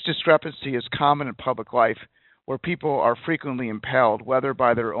 This discrepancy is common in public life, where people are frequently impelled, whether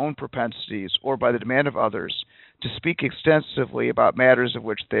by their own propensities or by the demand of others, to speak extensively about matters of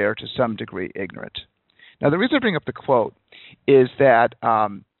which they are to some degree ignorant. Now, the reason I bring up the quote is that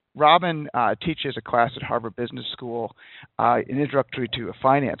Robin teaches a class at Harvard Business School, an introductory to a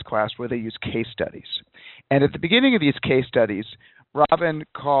finance class, where they use case studies. And at the beginning of these case studies, Robin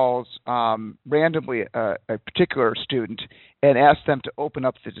calls randomly a particular student and asks them to open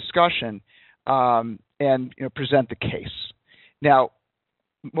up the discussion and present the case. Now,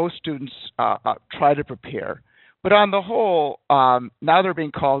 most students try to prepare, but on the whole, now they're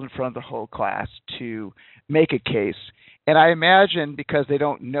being called in front of the whole class to make a case. And I imagine, because they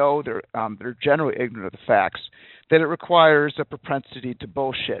don't know, they're generally ignorant of the facts, that it requires a propensity to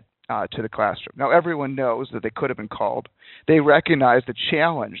bullshit to the classroom. Now, everyone knows that they could have been called. They recognize the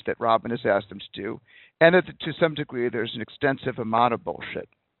challenge that Robin has asked them to do, and that to some degree there's an extensive amount of bullshit.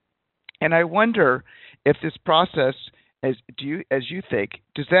 And I wonder if this process, as you think,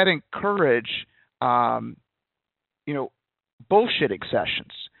 does that encourage, bullshitting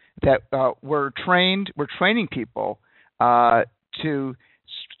sessions that we're training people to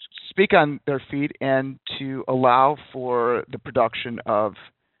speak on their feet and to allow for the production of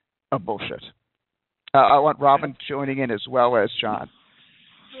bullshit. I want Robin joining in as well as John.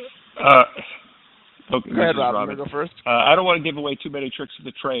 Okay, go ahead, Robin. You want to go first? I don't want to give away too many tricks of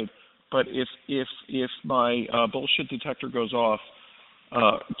the trade, but if my bullshit detector goes off,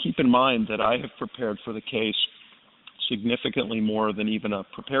 keep in mind that I have prepared for the case significantly more than even a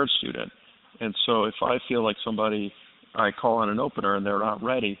prepared student. And so if I feel like I call on an opener and they're not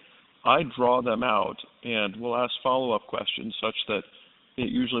ready, I draw them out and we'll ask follow-up questions such that it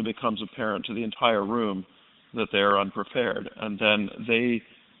usually becomes apparent to the entire room that they're unprepared. And then they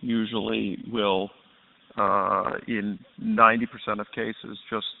usually will, in 90% of cases,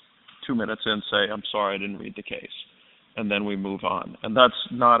 just 2 minutes in say, I'm sorry, I didn't read the case. And then we move on. And that's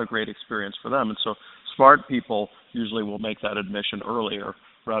not a great experience for them. And so smart people usually will make that admission earlier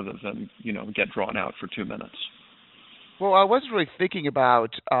rather than, get drawn out for 2 minutes. Well, I wasn't really thinking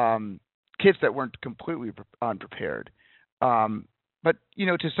about kids that weren't completely unprepared. But,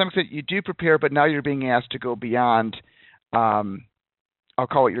 to some extent you do prepare, but now you're being asked to go beyond, I'll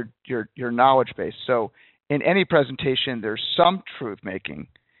call it your knowledge base. So in any presentation, there's some truth making,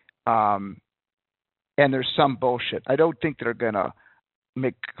 and there's some bullshit. I don't think they're going to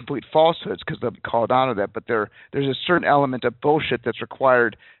make complete falsehoods because they'll be called out of that, but there's a certain element of bullshit that's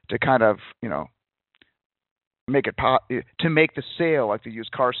required to kind of, make the sale, like the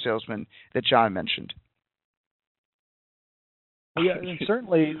used car salesman that John mentioned. Yeah, and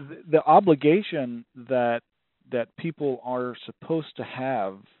certainly the obligation that people are supposed to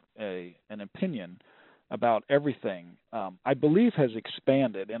have an opinion about everything, I believe, has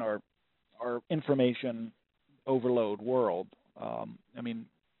expanded in our information overload world.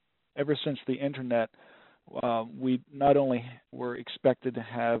 Ever since the internet, we not only were expected to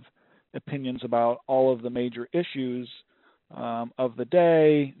have opinions about all of the major issues of the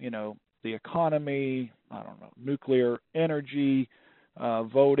day, the economy, nuclear energy,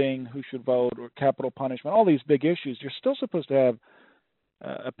 voting, who should vote, or capital punishment, all these big issues. You're still supposed to have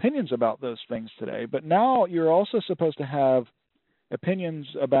opinions about those things today, but now you're also supposed to have opinions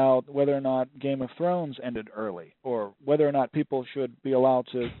about whether or not Game of Thrones ended early, or whether or not people should be allowed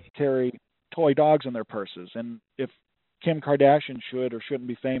to carry toy dogs in their purses, and if Kim Kardashian should or shouldn't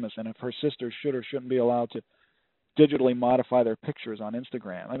be famous, and if her sisters should or shouldn't be allowed to digitally modify their pictures on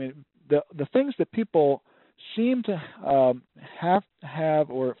Instagram. The things that people seem to have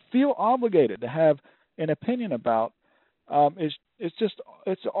or feel obligated to have an opinion about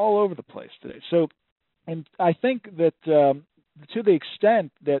it's all over the place today. So, and I think that to the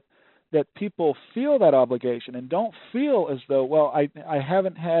extent that people feel that obligation and don't feel as though, well, I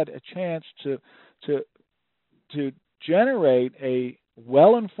haven't had a chance to generate a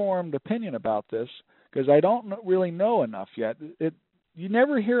well-informed opinion about this because I don't really know enough yet. You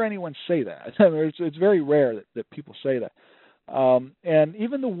never hear anyone say that. It's very rare that people say that. And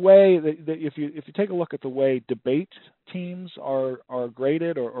even the way that if you take a look at the way debate teams are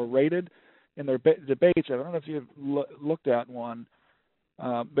graded or rated, in their debates. I don't know if you've looked at one,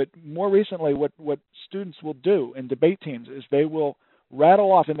 but more recently, what students will do in debate teams is they will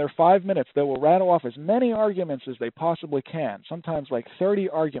rattle off in their 5 minutes. They will rattle off as many arguments as they possibly can, sometimes like 30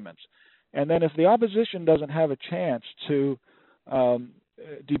 arguments. And then if the opposition doesn't have a chance to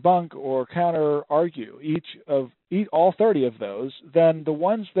debunk or counter argue all 30 of those, then the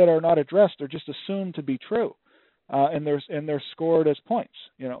ones that are not addressed are just assumed to be true, and they're scored as points.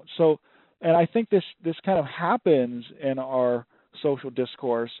 So, and I think this kind of happens in our social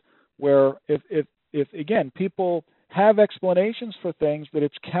discourse, where if again people have explanations for things, that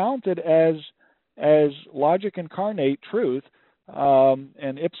it's counted as logic incarnate truth,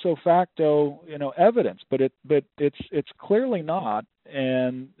 and ipso facto, evidence, but it's clearly not,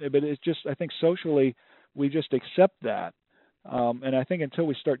 but it's just, I think socially we just accept that, and I think until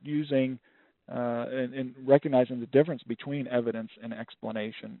we start using and recognizing the difference between evidence and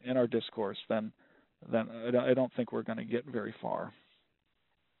explanation in our discourse, then I don't think we're going to get very far.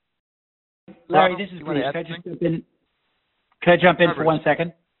 Larry, this is Bruce. Can I jump in for 1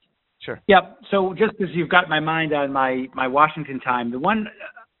 second? Sure. Yep. So just as you've got my mind on my Washington time,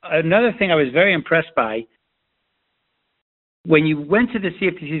 another thing I was very impressed by, when you went to the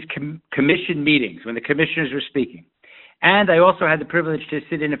CFTC's commission meetings, when the commissioners were speaking, and I also had the privilege to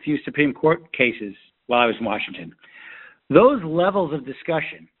sit in a few Supreme Court cases while I was in Washington, those levels of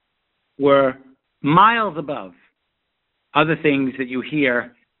discussion were miles above other things that you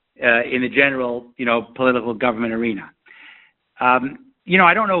hear in the general, political government arena.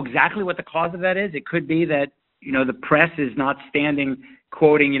 I don't know exactly what the cause of that is. It could be that, the press is not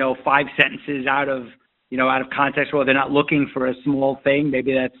quoting, 5 sentences out of context, or they're not looking for a small thing.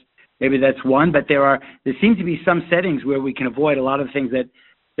 Maybe that's one, but there seem to be some settings where we can avoid a lot of the things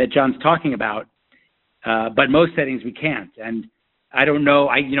that John's talking about. But most settings we can't. And I don't know,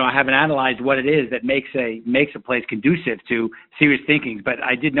 I haven't analyzed what it is that makes a place conducive to serious thinking, but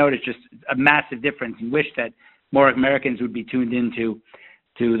I did notice just a massive difference and wish that more Americans would be tuned into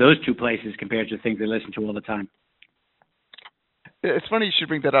those two places compared to things they listen to all the time. It's funny you should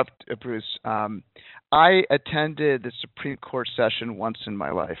bring that up, Bruce. I attended the Supreme Court session once in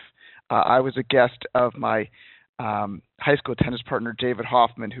my life. I was a guest of my high school tennis partner, David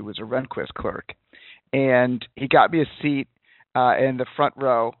Hoffman, who was a Rehnquist clerk. And he got me a seat in the front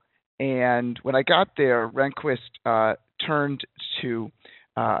row. And when I got there, Rehnquist turned to,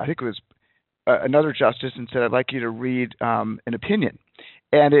 I think it was another justice, and said, "I'd like you to read an opinion."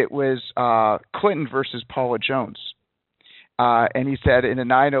 And it was Clinton versus Paula Jones. And he said, in a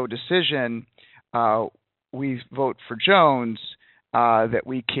 9-0 decision, we vote for Jones, that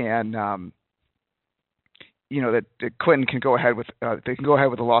we can, that Clinton can go ahead with, they can go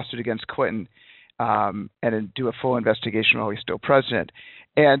ahead with a lawsuit against Clinton, and then do a full investigation while he's still president.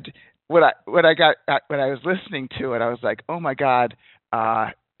 And when I was listening to it, I was like, oh my God,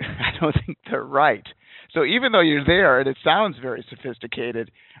 I don't think they're right. So even though you're there and it sounds very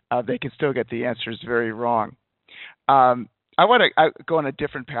sophisticated, they can still get the answers very wrong. I want to go on a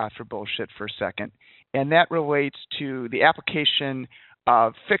different path for bullshit for a second, and that relates to the application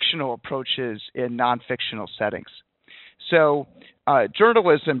of fictional approaches in non-fictional settings. So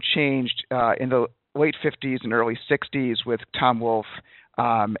journalism changed in the late 50s and early 60s with Tom Wolfe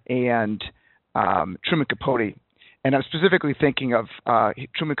and Truman Capote. And I'm specifically thinking of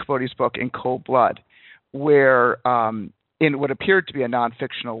Truman Capote's book In Cold Blood, where in what appeared to be a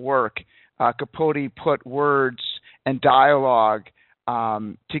non-fictional work, Capote put words and dialogue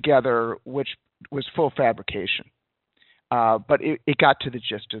together, which was full fabrication. But it got to the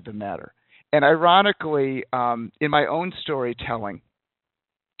gist of the matter. And ironically, in my own storytelling,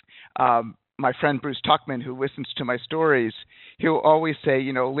 my friend Bruce Tuckman, who listens to my stories, he'll always say,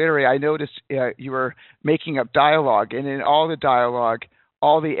 Larry, I noticed you were making up dialogue, and in all the dialogue,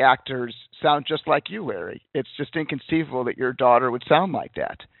 all the actors sound just like you, Larry. It's just inconceivable that your daughter would sound like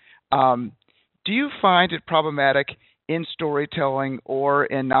that. Do you find it problematic in storytelling or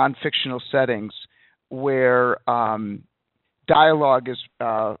in non-fictional settings where dialogue is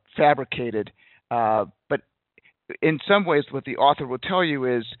fabricated, but in some ways what the author will tell you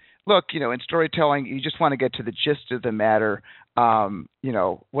is, look, in storytelling, you just want to get to the gist of the matter. What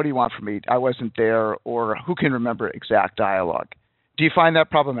do you want from me? I wasn't there, or who can remember exact dialogue? Do you find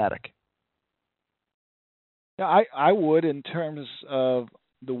that problematic? Yeah, I would, in terms of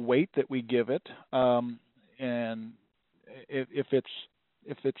the weight that we give it, and if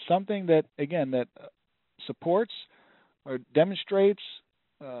it's something that, again, that supports or demonstrates,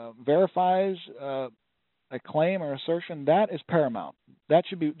 verifies a claim or assertion, that is paramount. That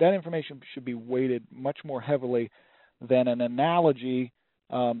information should be weighted much more heavily than an analogy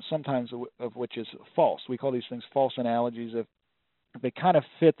sometimes of which is false. We call these things false analogies. If they kind of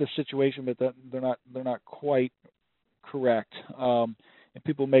fit the situation, but they're not quite correct, and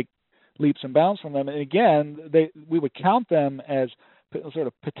people make leaps and bounds from them. And again, we would count them as sort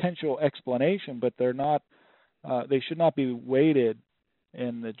of potential explanation, but they're not. They should not be weighted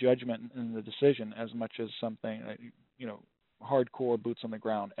in the judgment and the decision as much as something, hardcore boots on the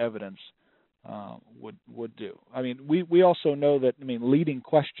ground evidence would do. I mean, we also know that leading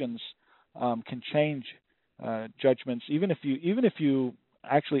questions can change judgments, even if you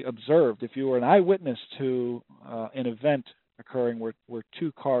actually observed, if you were an eyewitness to an event occurring where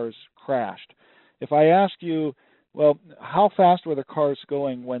two cars crashed. If I ask you, well, how fast were the cars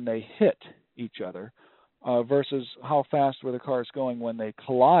going when they hit each other versus how fast were the cars going when they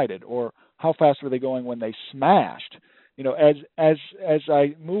collided, or how fast were they going when they smashed? As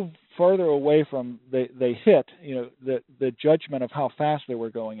I move further away from they hit, the judgment of how fast they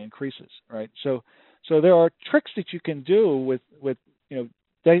were going increases, right? So there are tricks that you can do with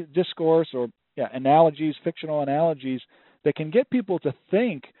discourse or analogies, fictional analogies, that can get people to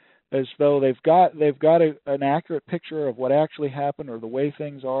think as though they've got an accurate picture of what actually happened or the way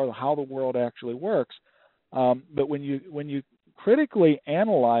things are, how the world actually works. But when you critically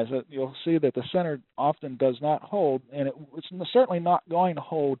analyze it, you'll see that the center often does not hold, and it's certainly not going to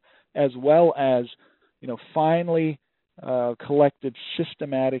hold as well as finely collected,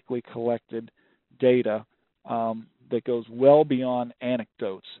 systematically collected data that goes well beyond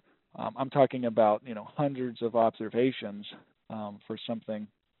anecdotes. I'm talking about hundreds of observations for something,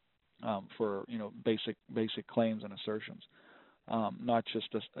 for basic claims and assertions, not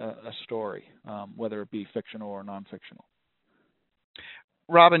just a story, whether it be fictional or non-fictional.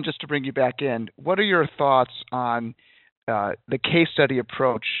 Robin, just to bring you back in, what are your thoughts on the case study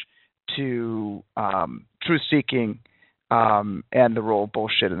approach to truth-seeking and the role of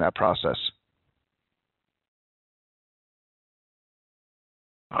bullshit in that process?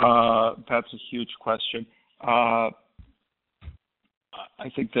 That's a huge question. I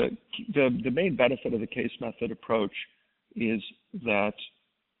think that the main benefit of the case method approach is that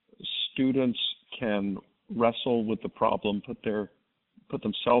students can wrestle with the problem, put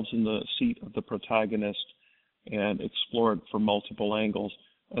themselves in the seat of the protagonist, and explore it from multiple angles.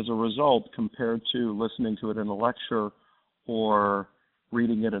 As a result, compared to listening to it in a lecture or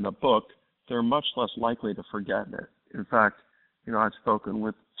reading it in a book, they're much less likely to forget it. In fact, I've spoken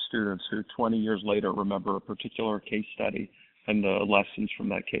with students who 20 years later remember a particular case study and the lessons from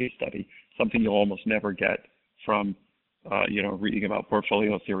that case study, something you'll almost never get from, reading about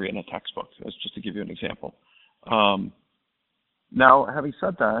portfolio theory in a textbook. That's just to give you an example. Now, having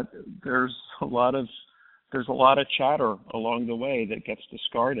said that, there's a lot of chatter along the way that gets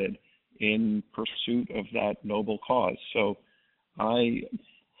discarded in pursuit of that noble cause. So I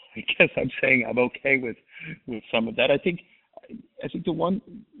guess I'm saying I'm okay with some of that. I think the one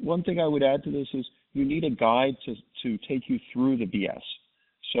thing I would add to this is you need a guide to take you through the BS.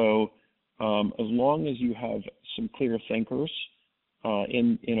 So as long as you have some clear thinkers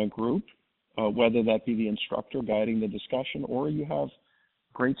in a group, whether that be the instructor guiding the discussion, or you have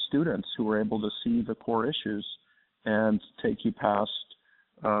great students who are able to see the core issues and take you past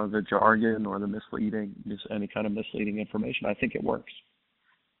the jargon or any kind of misleading information, I think it works.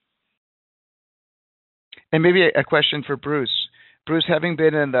 And maybe a question for Bruce. Bruce, having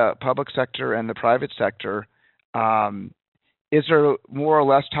been in the public sector and the private sector, is there more or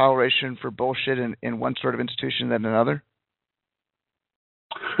less toleration for bullshit in one sort of institution than another?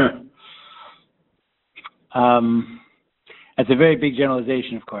 That's a very big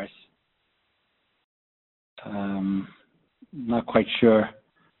generalization, of course. Not quite sure.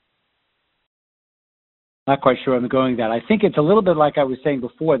 Not quite sure I'm going that. I think it's a little bit like I was saying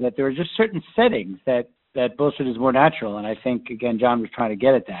before, that there are just certain settings that bullshit is more natural, and I think, again, John was trying to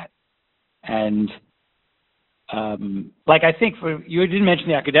get at that. And I think you didn't mention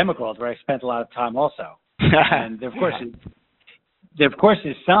the academic world, where I spent a lot of time also. And there, of course,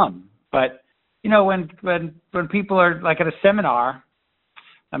 is some, but when people are like at a seminar,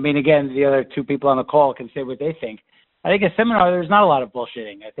 again, the other two people on the call can say what they think. I think at a seminar, there's not a lot of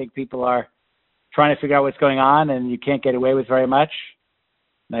bullshitting. I think people are trying to figure out what's going on, and you can't get away with very much.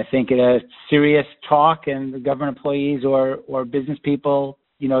 And I think at a serious talk, and the government employees or business people,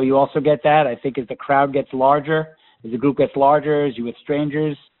 you also get that. I think as the crowd gets larger, as the group gets larger, as you with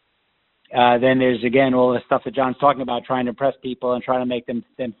strangers, then there's, again, all the stuff that John's talking about, trying to impress people and trying to make them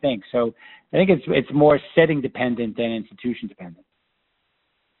think. So I think it's more setting dependent than institution dependent.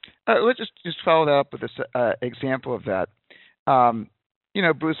 Let's just follow that up with this example of that.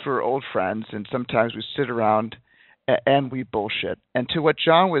 Bruce, we're old friends, and sometimes we sit around and we bullshit. And to what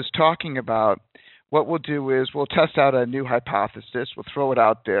John was talking about, what we'll do is we'll test out a new hypothesis, we'll throw it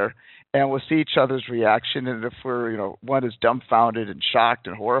out there, and we'll see each other's reaction. And if we're, one is dumbfounded and shocked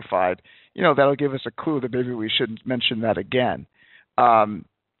and horrified, that'll give us a clue that maybe we shouldn't mention that again. I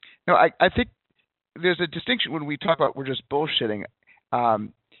think there's a distinction when we talk about we're just bullshitting.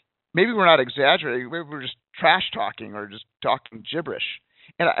 Maybe we're not exaggerating. Maybe we're just trash talking or just talking gibberish.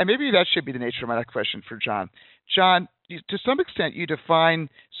 And maybe that should be the nature of my next question for John. John, to some extent, you define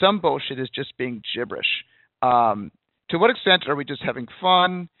some bullshit as just being gibberish. To what extent are we just having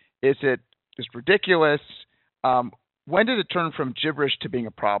fun? Is it just ridiculous? When did it turn from gibberish to being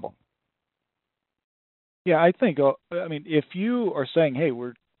a problem? Yeah, I think, if you are saying, hey,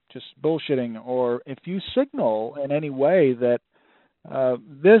 we're just bullshitting, or if you signal in any way that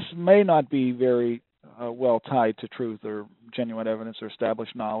this may not be very well tied to truth or genuine evidence or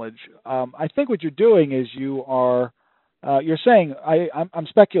established knowledge, I think what you're doing is you're saying I'm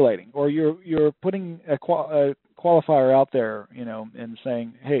speculating, or you're putting a qualifier out there, and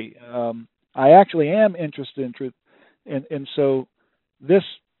saying, hey, I actually am interested in truth, and so this,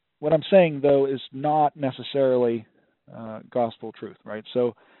 what I'm saying though, is not necessarily gospel truth, right?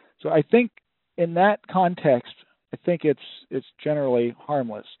 So I think in that context, I think it's generally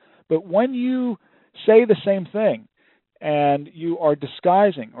harmless. But when you say the same thing and you are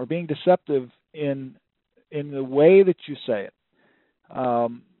disguising or being deceptive in the way that you say it,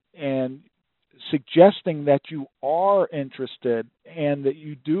 and suggesting that you are interested and that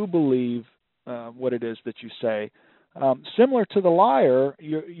you do believe what it is that you say, similar to the liar,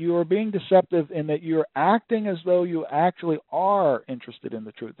 you are being deceptive in that you're acting as though you actually are interested in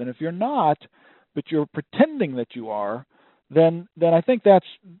the truth. And if you're not, but you're pretending that you are, then I think that's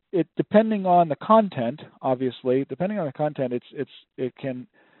it. Depending on the content, obviously, it can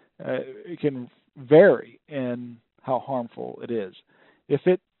vary in how harmful it is. If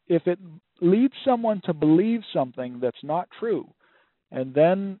it leads someone to believe something that's not true, and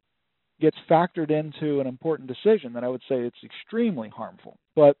then gets factored into an important decision, then I would say it's extremely harmful.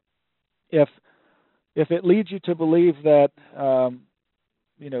 But if it leads you to believe that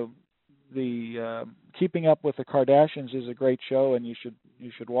the Keeping Up with the Kardashians is a great show and you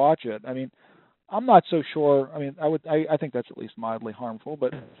should watch it, I'm not so sure. I think that's at least mildly harmful,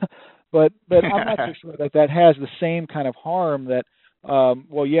 but I'm not so sure that has the same kind of harm that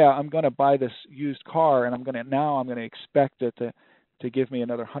I'm going to buy this used car and I'm going to expect it to give me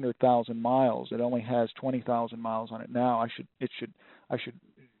another 100,000 miles. It only has 20,000 miles on it now. I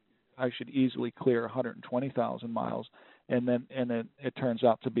should easily clear 120,000 miles, and then it turns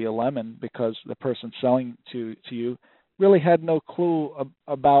out to be a lemon because the person selling to you really had no clue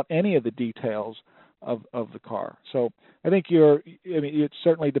about any of the details of the car. So I think it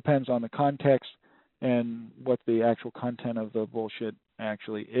certainly depends on the context and what the actual content of the bullshit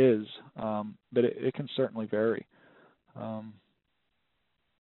actually is, but it can certainly vary.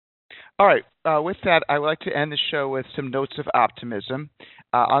 All right. With that, I would like to end the show with some notes of optimism.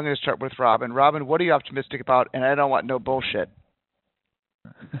 I'm going to start with Robin. Robin, what are you optimistic about? And I don't want no bullshit.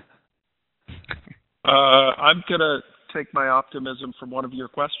 I'm going to take my optimism from one of your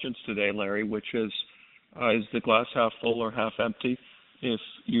questions today, Larry, which is the glass half full or half empty? If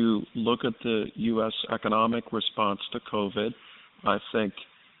you look at the U.S. economic response to COVID, I think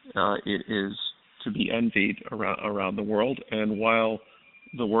it is to be envied around the world. And while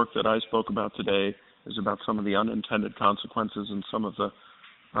the work that I spoke about today is about some of the unintended consequences and some of the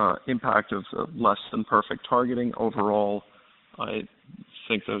impact of less than perfect targeting, overall, I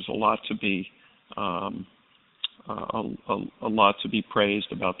think there's a lot to be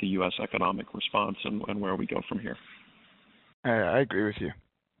praised about the U.S. economic response and where we go from here. I agree with you.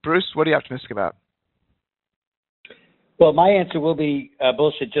 Bruce, what are you optimistic about? Well, my answer will be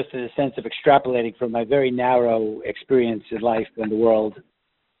bullshit, just in a sense of extrapolating from my very narrow experience in life and the world.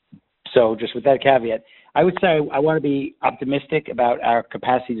 So just with that caveat, I would say I want to be optimistic about our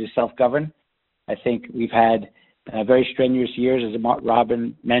capacity to self-govern. I think we've had very strenuous years, as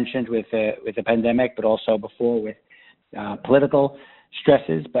Robin mentioned, with the pandemic, but also before with political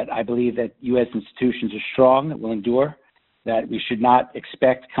stresses. But I believe that U.S. institutions are strong, that will endure, that we should not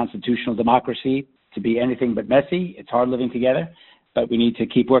expect constitutional democracy to be anything but messy. It's hard living together, but we need to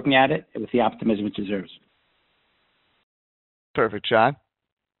keep working at it with the optimism it deserves. Perfect. John?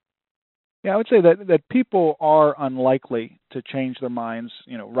 Yeah, I would say that people are unlikely to change their minds,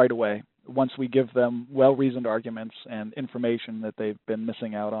 right away once we give them well-reasoned arguments and information that they've been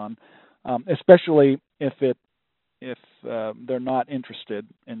missing out on, especially if they're not interested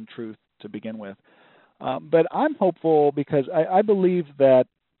in truth to begin with. But I'm hopeful because I believe that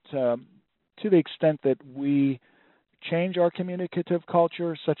to the extent that we change our communicative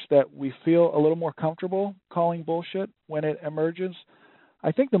culture such that we feel a little more comfortable calling bullshit when it emerges.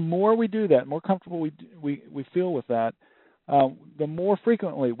 I think the more we do that, more comfortable we feel with that, the more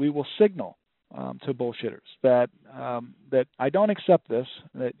frequently we will signal to bullshitters that I don't accept this,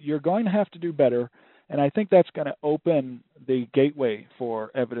 that you're going to have to do better, and I think that's going to open the gateway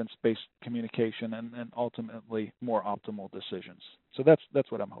for evidence-based communication and ultimately more optimal decisions. So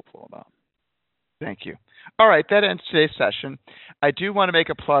that's what I'm hopeful about. Thank you. All right, that ends today's session. I do want to make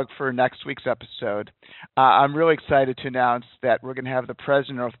a plug for next week's episode. I'm really excited to announce that we're going to have the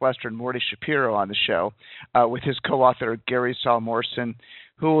president of Northwestern, Morty Shapiro, on the show with his co-author, Gary Saul-Morrison,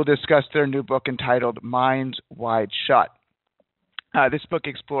 who will discuss their new book entitled Minds Wide Shut. This book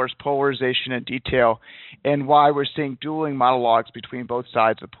explores polarization in detail and why we're seeing dueling monologues between both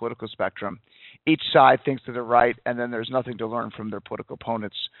sides of the political spectrum. Each side thinks that they're right, and then there's nothing to learn from their political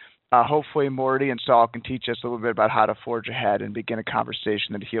opponents. Hopefully, Morty and Saul can teach us a little bit about how to forge ahead and begin a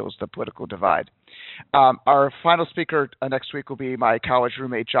conversation that heals the political divide. Our final speaker next week will be my college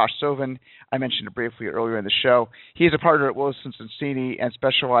roommate, Josh Sovin. I mentioned it briefly earlier in the show. He's a partner at Wilson Sonsini and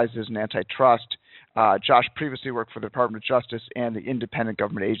specializes in antitrust. Josh previously worked for the Department of Justice and the independent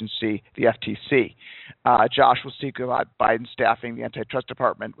government agency, the FTC. Josh will speak about Biden staffing the antitrust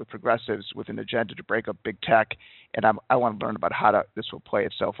department with progressives with an agenda to break up big tech, and I want to learn about how this will play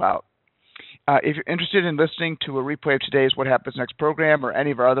itself out. If you're interested in listening to a replay of today's What Happens Next program or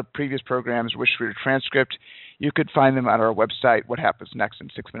any of our other previous programs, wish to read a transcript, you could find them on our website,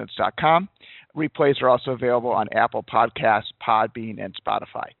 whathappensnextin6minutes.com. Replays are also available on Apple Podcasts, Podbean, and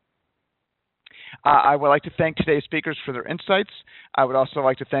Spotify. I would like to thank today's speakers for their insights. I would also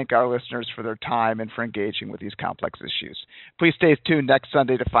like to thank our listeners for their time and for engaging with these complex issues. Please stay tuned next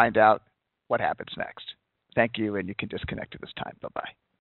Sunday to find out what happens next. Thank you, and you can disconnect at this time. Bye-bye.